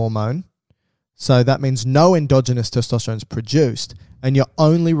luteinizing hormone. So that means no endogenous testosterone is produced, and you're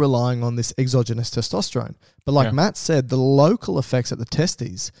only relying on this exogenous testosterone. But like Matt said, the local effects at the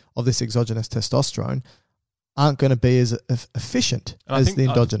testes of this exogenous testosterone aren't going to be as efficient as the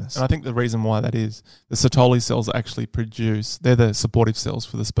endogenous. And I think the reason why that is, the Sertoli cells actually they're the supportive cells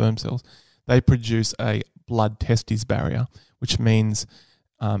for the sperm cells. They produce a blood testes barrier, which means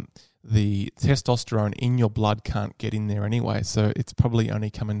the testosterone in your blood can't get in there anyway. So it's probably only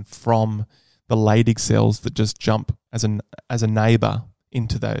coming from the Leydig cells that just jump as a neighbor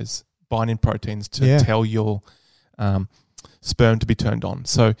into those binding proteins to tell your sperm to be turned on.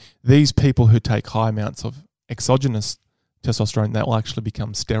 So these people who take high amounts of exogenous testosterone, that will actually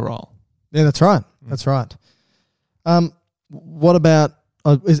become sterile. Yeah, that's right. That's right. What about,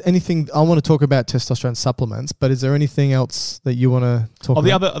 is anything, I want to talk about testosterone supplements, but is there anything else that you want to talk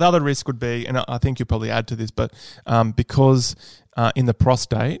about? The other risk would be, and I think you'll probably add to this, but because in the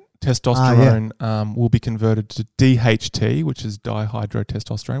prostate, testosterone will be converted to DHT, which is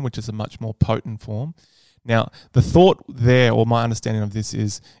dihydrotestosterone, which is a much more potent form. Now, the thought there, or my understanding of this,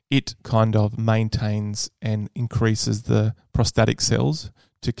 is it kind of maintains and increases the prostatic cells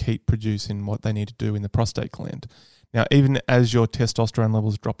to keep producing what they need to do in the prostate gland. Now, even as your testosterone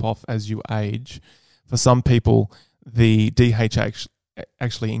levels drop off as you age, for some people, the DHT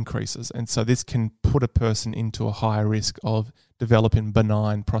actually increases. And so this can put a person into a higher risk of developing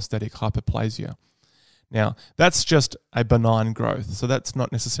benign prostatic hyperplasia. Now, that's just a benign growth. So that's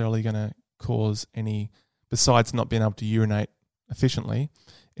not necessarily going to cause any, besides not being able to urinate efficiently,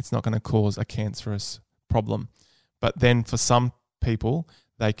 it's not going to cause a cancerous problem. But then for some people,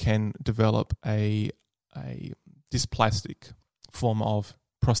 they can develop a dysplastic form of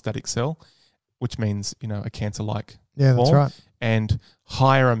prostatic cell, which means, a cancer-like form. That's right. And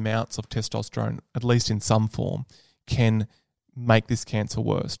higher amounts of testosterone, at least in some form, can make this cancer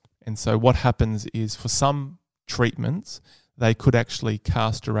worse. And so what happens is, for some treatments, they could actually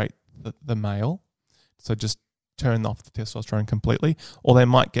castrate the male, so just turn off the testosterone completely, or they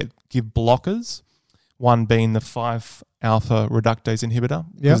might give blockers, one being the 5-alpha reductase inhibitor,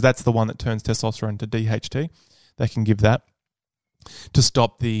 because that's the one that turns testosterone to DHT. They can give that to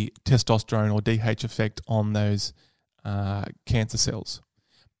stop the testosterone or DH effect on those cancer cells.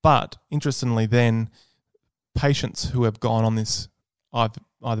 But interestingly then, patients who have gone on this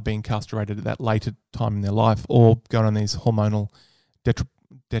either being castrated at that later time in their life or going on these hormonal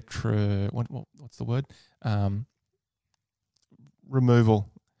what's the word? Removal.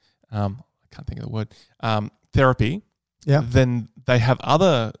 I can't think of the word. Therapy. Yeah. Then they have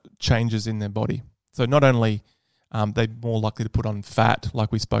other changes in their body. So not only they're more likely to put on fat,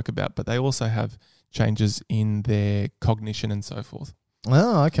 like we spoke about, but they also have changes in their cognition and so forth.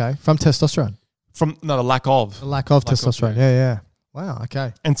 Oh, okay. From testosterone. The lack of. The lack of testosterone. Yeah. Wow,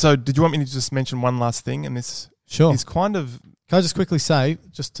 okay. And so did you want me to just mention one last thing? And this Sure. is kind of... Can I just quickly say,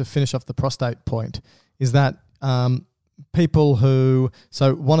 just to finish off the prostate point, is that people who...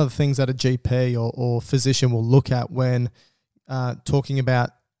 So one of the things that a GP or physician will look at when talking about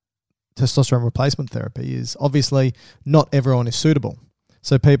testosterone replacement therapy is obviously not everyone is suitable.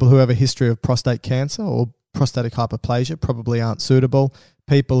 So people who have a history of prostate cancer or prostatic hyperplasia probably aren't suitable.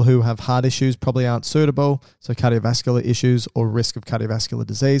 People who have heart issues probably aren't suitable, so cardiovascular issues or risk of cardiovascular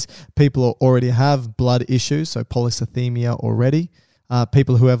disease. People who already have blood issues, so polycythemia already.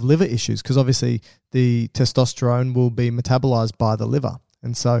 People who have liver issues, because obviously the testosterone will be metabolized by the liver.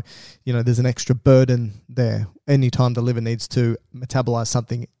 And so, there's an extra burden there anytime the liver needs to metabolize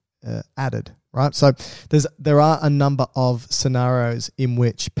something added, right? So there are a number of scenarios in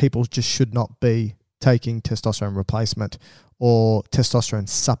which people just should not be taking testosterone replacement or testosterone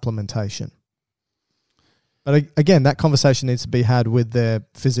supplementation. But again, that conversation needs to be had with their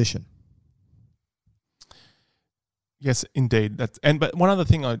physician. Yes, indeed. But one other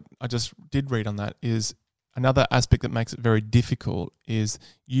thing I just did read on that is another aspect that makes it very difficult is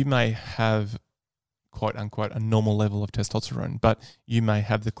you may have, quote unquote, a normal level of testosterone, but you may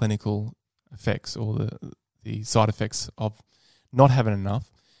have the clinical effects or the side effects of not having enough.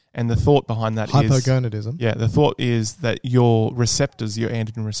 And the thought behind that hypogonadism. The thought is that your receptors, your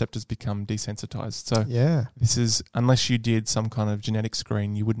androgen receptors, become desensitized. So this is, unless you did some kind of genetic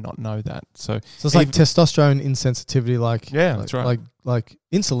screen, you would not know that. So it's like testosterone insensitivity, that's right. like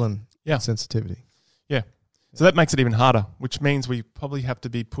insulin sensitivity. Yeah. So that makes it even harder, which means we probably have to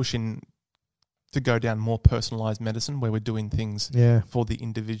be pushing to go down more personalized medicine where we're doing things for the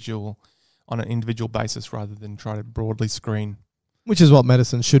individual on an individual basis rather than try to broadly screen. Which is what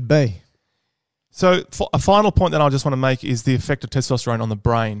medicine should be. So a final point that I just want to make is the effect of testosterone on the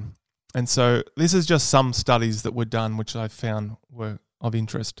brain. And so this is just some studies that were done which I found were of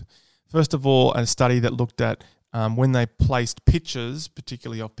interest. First of all, a study that looked at when they placed pictures,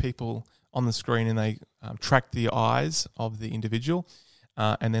 particularly of people on the screen, and they tracked the eyes of the individual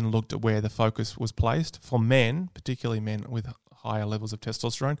and then looked at where the focus was placed. For men, particularly men with higher levels of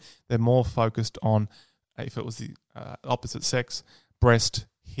testosterone, they're more focused on, if it was the opposite sex, breast,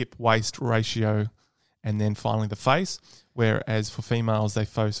 hip, waist ratio, and then finally the face. Whereas for females, they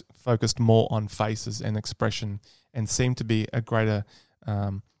focused more on faces and expression and seemed to be a greater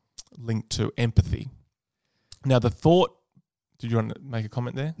link to empathy. Now, the thought, did you want to make a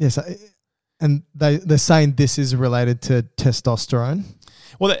comment there? Yes, and they're saying this is related to testosterone.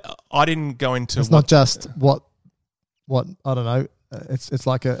 Well, I didn't go into... It's not just what I don't know, it's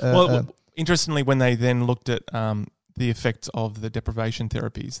like interestingly, when they then looked at the effects of the deprivation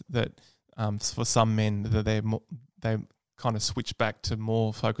therapies, that for some men that they kind of switch back to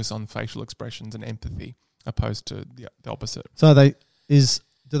more focus on facial expressions and empathy, opposed to the opposite. So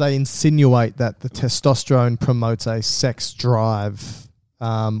do they insinuate that the testosterone promotes a sex drive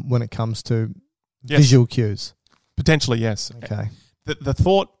when it comes to visual cues? Potentially, yes. Okay. The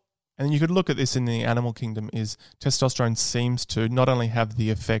thought, and you could look at this in the animal kingdom, is testosterone seems to not only have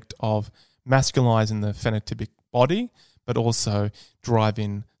the effect of masculinizing the phenotypic body, but also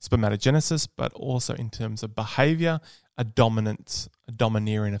driving spermatogenesis, but also in terms of behavior, a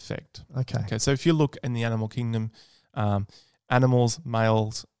domineering effect. Okay. So if you look in the animal kingdom, animals,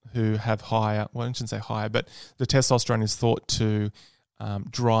 males who have higher, well, I shouldn't say higher, but the testosterone is thought to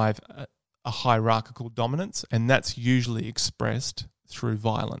drive a hierarchical dominance, and that's usually expressed through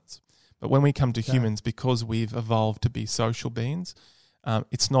violence. But when we come to humans, because we've evolved to be social beings,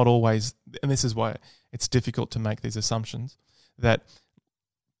 it's not always, and this is why it's difficult to make these assumptions, that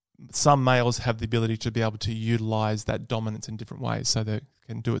some males have the ability to be able to utilize that dominance in different ways. So they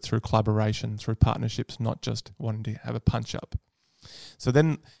can do it through collaboration, through partnerships, not just wanting to have a punch up. So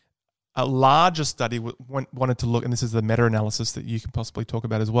then a larger study wanted to look, and this is the meta-analysis that you can possibly talk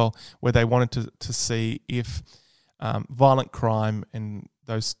about as well, where they wanted to see if violent crime and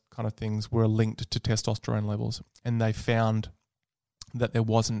those kind of things were linked to testosterone levels. And they found that there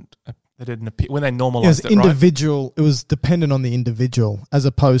wasn't, they didn't appear, when they normalized it, individual, right? It was dependent on the individual as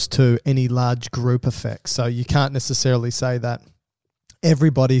opposed to any large group effect. So you can't necessarily say that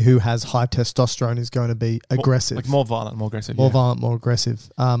everybody who has high testosterone is going to be aggressive. Like more violent, more aggressive. More violent, more aggressive.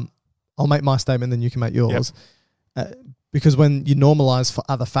 I'll make my statement, then you can make yours. Because when you normalize for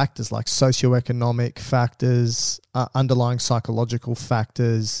other factors like socioeconomic factors, underlying psychological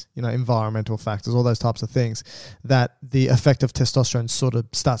factors, environmental factors, all those types of things, that the effect of testosterone sort of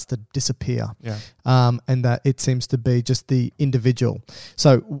starts to disappear. Yeah. And that it seems to be just the individual.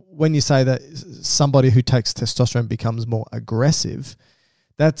 So when you say that somebody who takes testosterone becomes more aggressive,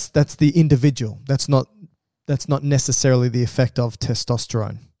 that's the individual. That's not necessarily the effect of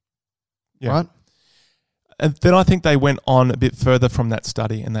testosterone. Yeah. Right? And then I think they went on a bit further from that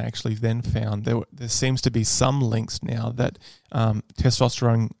study, and they actually then found there seems to be some links now that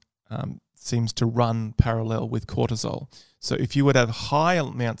testosterone seems to run parallel with cortisol. So if you would have high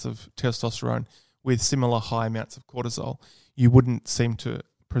amounts of testosterone with similar high amounts of cortisol, you wouldn't seem to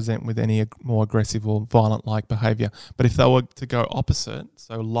present with any more aggressive or violent-like behavior. But if they were to go opposite,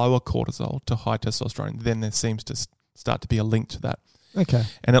 so lower cortisol to high testosterone, then there seems to start to be a link to that. Okay.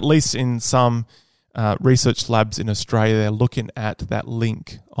 And at least in some research labs in Australia, they're looking at that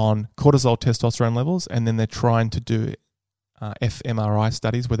link on cortisol testosterone levels, and then they're trying to do fMRI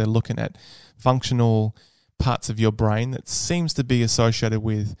studies where they're looking at functional parts of your brain that seems to be associated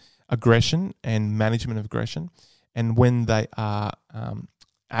with aggression and management of aggression. And when they are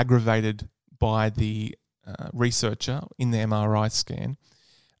aggravated by the researcher in the MRI scan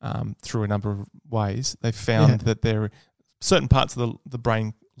through a number of ways, they found that there are certain parts of the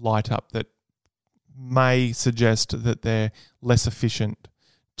brain light up that may suggest that they're less efficient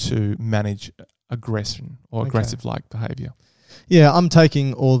to manage aggression or aggressive-like behaviour. Yeah, I'm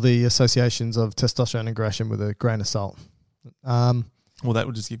taking all the associations of testosterone and aggression with a grain of salt. Well, that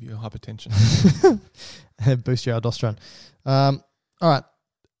will just give you hypertension. And boost your aldosterone. All right.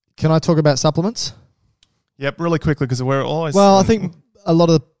 Can I talk about supplements? Yep, really quickly, because we're always... Well, I think a lot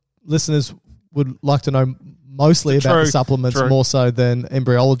of listeners would like to know mostly about the supplements more so than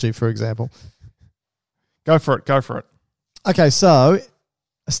embryology, for example. Go for it. Okay, so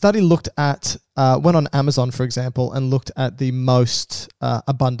a study looked at, went on Amazon, for example, and looked at the most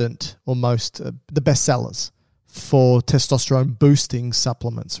abundant or the best sellers for testosterone boosting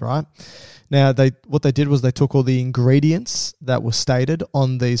supplements, right? Now, what they did was they took all the ingredients that were stated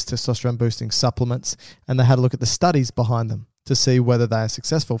on these testosterone boosting supplements, and they had a look at the studies behind them to see whether they are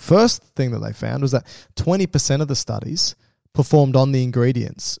successful. First thing that they found was that 20% of the studies performed on the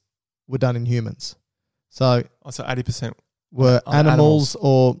ingredients were done in humans. So 80% were animals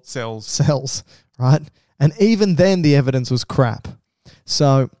or cells, right? And even then, the evidence was crap.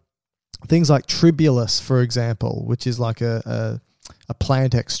 So things like tribulus, for example, which is like a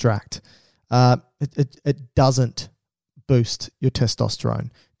plant extract, it doesn't boost your testosterone.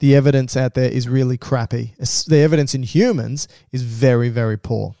 The evidence out there is really crappy. The evidence in humans is very, very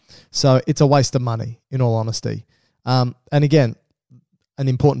poor. So it's a waste of money, in all honesty. And again, an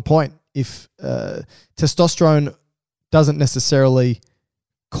important point. If testosterone doesn't necessarily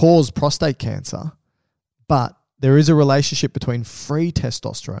cause prostate cancer, but there is a relationship between free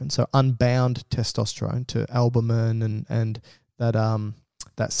testosterone, so unbound testosterone to albumin and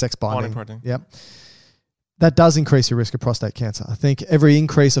that sex binding protein. Yep. That does increase your risk of prostate cancer. I think every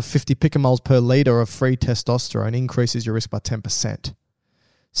increase of 50 picomoles per litre of free testosterone increases your risk by 10%.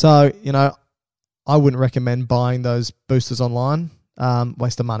 So, I wouldn't recommend buying those boosters online.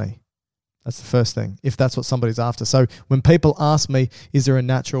 Waste of money. That's the first thing, if that's what somebody's after. So when people ask me, is there a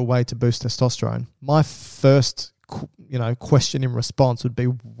natural way to boost testosterone? My first, question in response would be,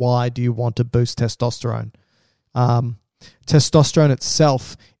 why do you want to boost testosterone? Testosterone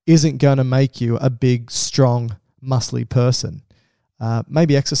itself isn't going to make you a big, strong, muscly person.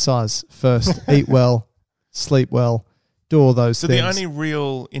 Maybe exercise first, eat well, sleep well, do all those things. So the only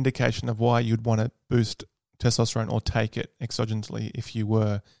real indication of why you'd want to boost testosterone or take it exogenously if you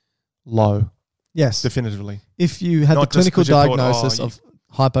were low. Yes. Definitively. If you had the clinical diagnosis of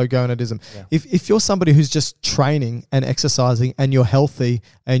hypogonadism, if you're somebody who's just training and exercising and you're healthy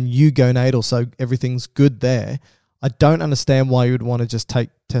and you gonadal, so everything's good there, I don't understand why you would want to just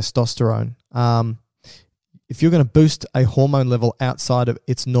take testosterone. If you're going to boost a hormone level outside of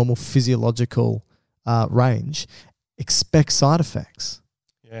its normal physiological range, expect side effects.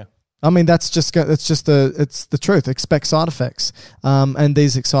 Yeah. I mean, it's the truth. Expect side effects. And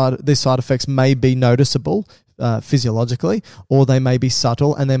these side effects may be noticeable physiologically, or they may be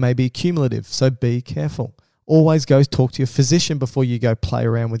subtle and they may be cumulative. So be careful. Always go talk to your physician before you go play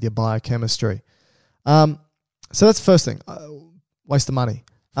around with your biochemistry. So that's the first thing. Waste of money.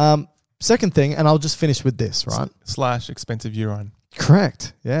 Second thing, and I'll just finish with this, right? / expensive urine.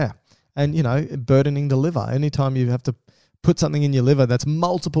 Correct. Yeah. And, burdening the liver. Anytime you have to put something in your liver that's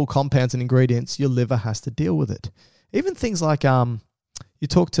multiple compounds and ingredients, your liver has to deal with it. Even things like you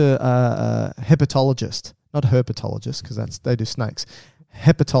talk to a hepatologist, not herpetologist because they do snakes.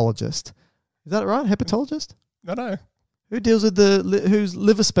 Hepatologist. Is that right? Hepatologist? No. Who deals with who's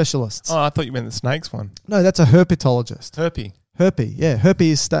liver specialists? Oh, I thought you meant the snakes one. No, that's a herpetologist. Herpy, yeah.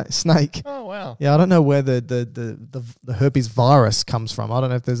 Herpes snake. Oh, wow. Yeah, I don't know where the herpes virus comes from. I don't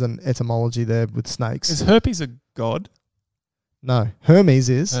know if there's an etymology there with snakes. Is herpes a god? No, Hermes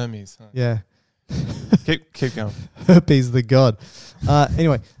is. Hermes. Huh? Yeah. Keep going. Herpes the god.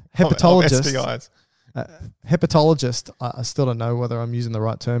 Anyway, hepatologist. STIs. Hepatologist, I still don't know whether I'm using the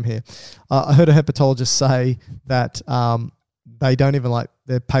right term here. I heard a hepatologist say that they don't even like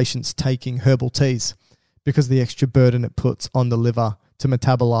their patients taking herbal teas because of the extra burden it puts on the liver to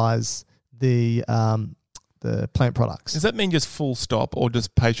metabolize the plant products. Does that mean just full stop or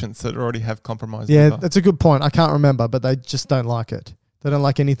just patients that already have compromised Yeah, liver? that's a good point. I can't remember, but they just don't like it. They don't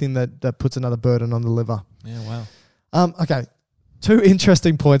like anything that puts another burden on the liver. Yeah, wow. Okay, 2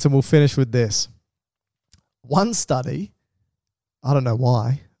 interesting points and we'll finish with this. One study, I don't know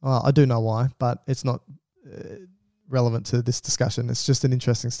why. Well, I do know why, but it's not relevant to this discussion. It's just an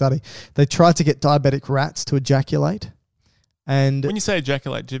interesting study. They tried to get diabetic rats to ejaculate. And when you say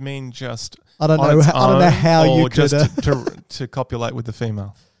ejaculate, do you mean just I don't know how you could just to copulate with the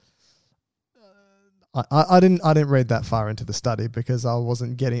female? I didn't read that far into the study because I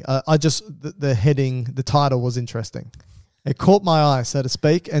wasn't getting. I just the heading, the title was interesting. It caught my eye, so to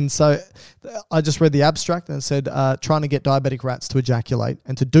speak, and so I just read the abstract and it said trying to get diabetic rats to ejaculate,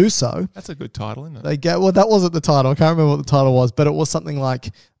 and to do so, that's a good title, isn't it? That wasn't the title. I can't remember what the title was, but it was something like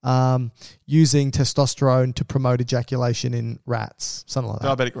using testosterone to promote ejaculation in rats, something like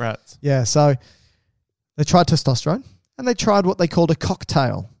that. Diabetic rats. Yeah, so they tried testosterone and they tried what they called a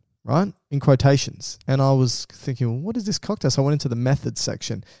cocktail, right, in quotations. And I was thinking, well, what is this cocktail? So I went into the methods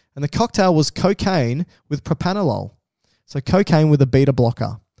section, and the cocktail was cocaine with propranolol. So cocaine with a beta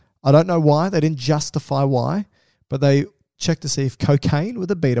blocker. I don't know why. They didn't justify why, but they checked to see if cocaine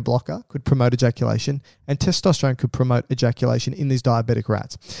with a beta blocker could promote ejaculation and testosterone could promote ejaculation in these diabetic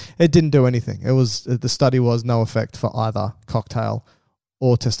rats. It didn't do anything. The study was no effect for either cocktail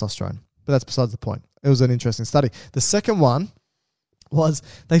or testosterone. But that's besides the point. It was an interesting study. The second one was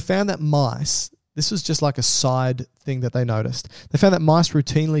they found that mice, this was just like a side thing that they noticed. They found that mice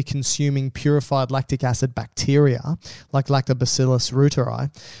routinely consuming purified lactic acid bacteria, like Lactobacillus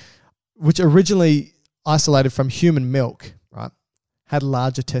reuteri, which originally isolated from human milk, right, had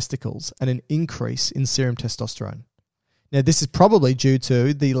larger testicles and an increase in serum testosterone. Now, this is probably due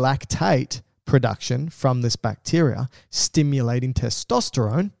to the lactate production from this bacteria stimulating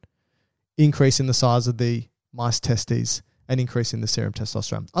testosterone, increase in the size of the mice testes, and increase in the serum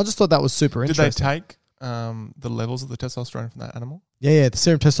testosterone. I just thought that was super interesting. Did they take the levels of the testosterone from that animal? Yeah, the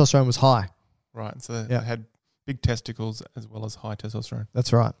serum testosterone was high. Right, so they had big testicles as well as high testosterone.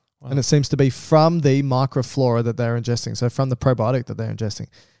 That's right. Wow. And it seems to be from the microflora that they're ingesting, so from the probiotic that they're ingesting.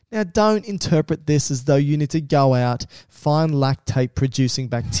 Now, don't interpret this as though you need to go out, find lactate-producing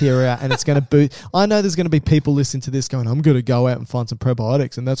bacteria, and it's going to boost. I know there's going to be people listening to this going, I'm going to go out and find some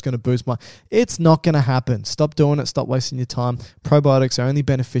probiotics, and that's going to boost my... It's not going to happen. Stop doing it. Stop wasting your time. Probiotics are only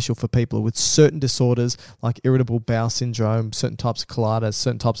beneficial for people with certain disorders like irritable bowel syndrome, certain types of colitis,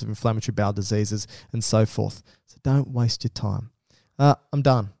 certain types of inflammatory bowel diseases, and so forth. So don't waste your time. I'm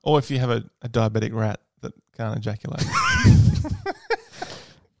done. Or if you have a diabetic rat that can't ejaculate.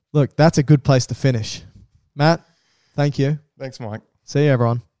 Look, that's a good place to finish. Matt, thank you. Thanks, Mike. See you,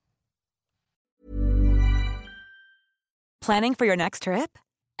 everyone. Planning for your next trip?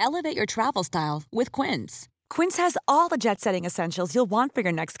 Elevate your travel style with Quince. Quince has all the jet-setting essentials you'll want for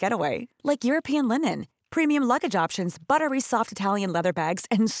your next getaway, like European linen, premium luggage options, buttery soft Italian leather bags,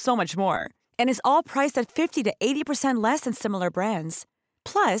 and so much more. And is all priced at 50 to 80% less than similar brands.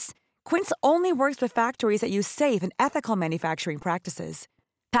 Plus, Quince only works with factories that use safe and ethical manufacturing practices.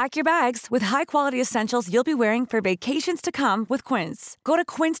 Pack your bags with high-quality essentials you'll be wearing for vacations to come with Quince. Go to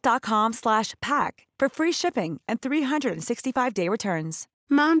quince.com/pack for free shipping and 365-day returns.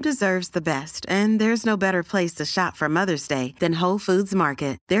 Mom deserves the best, and there's no better place to shop for Mother's Day than Whole Foods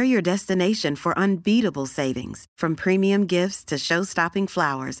Market. They're your destination for unbeatable savings, from premium gifts to show-stopping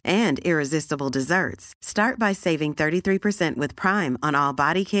flowers and irresistible desserts. Start by saving 33% with Prime on all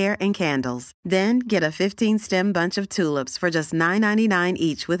body care and candles. Then get a 15-stem bunch of tulips for just $9.99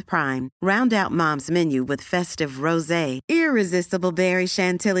 each with Prime. Round out Mom's menu with festive rosé, irresistible berry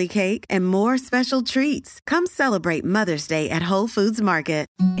chantilly cake, and more special treats. Come celebrate Mother's Day at Whole Foods Market.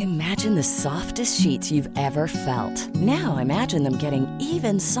 Imagine the softest sheets you've ever felt. Now imagine them getting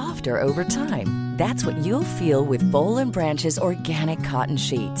even softer over time. That's what you'll feel with Boll & Branch's organic cotton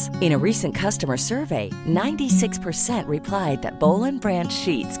sheets. In a recent customer survey, 96% replied that Boll & Branch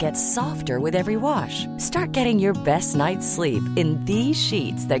sheets get softer with every wash. Start getting your best night's sleep in these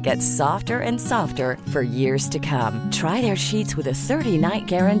sheets that get softer and softer for years to come. Try their sheets with a 30-night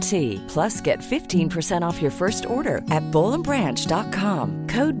guarantee. Plus, get 15% off your first order at bollandbranch.com.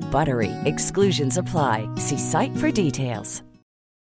 Code BUTTERY. Exclusions apply. See site for details.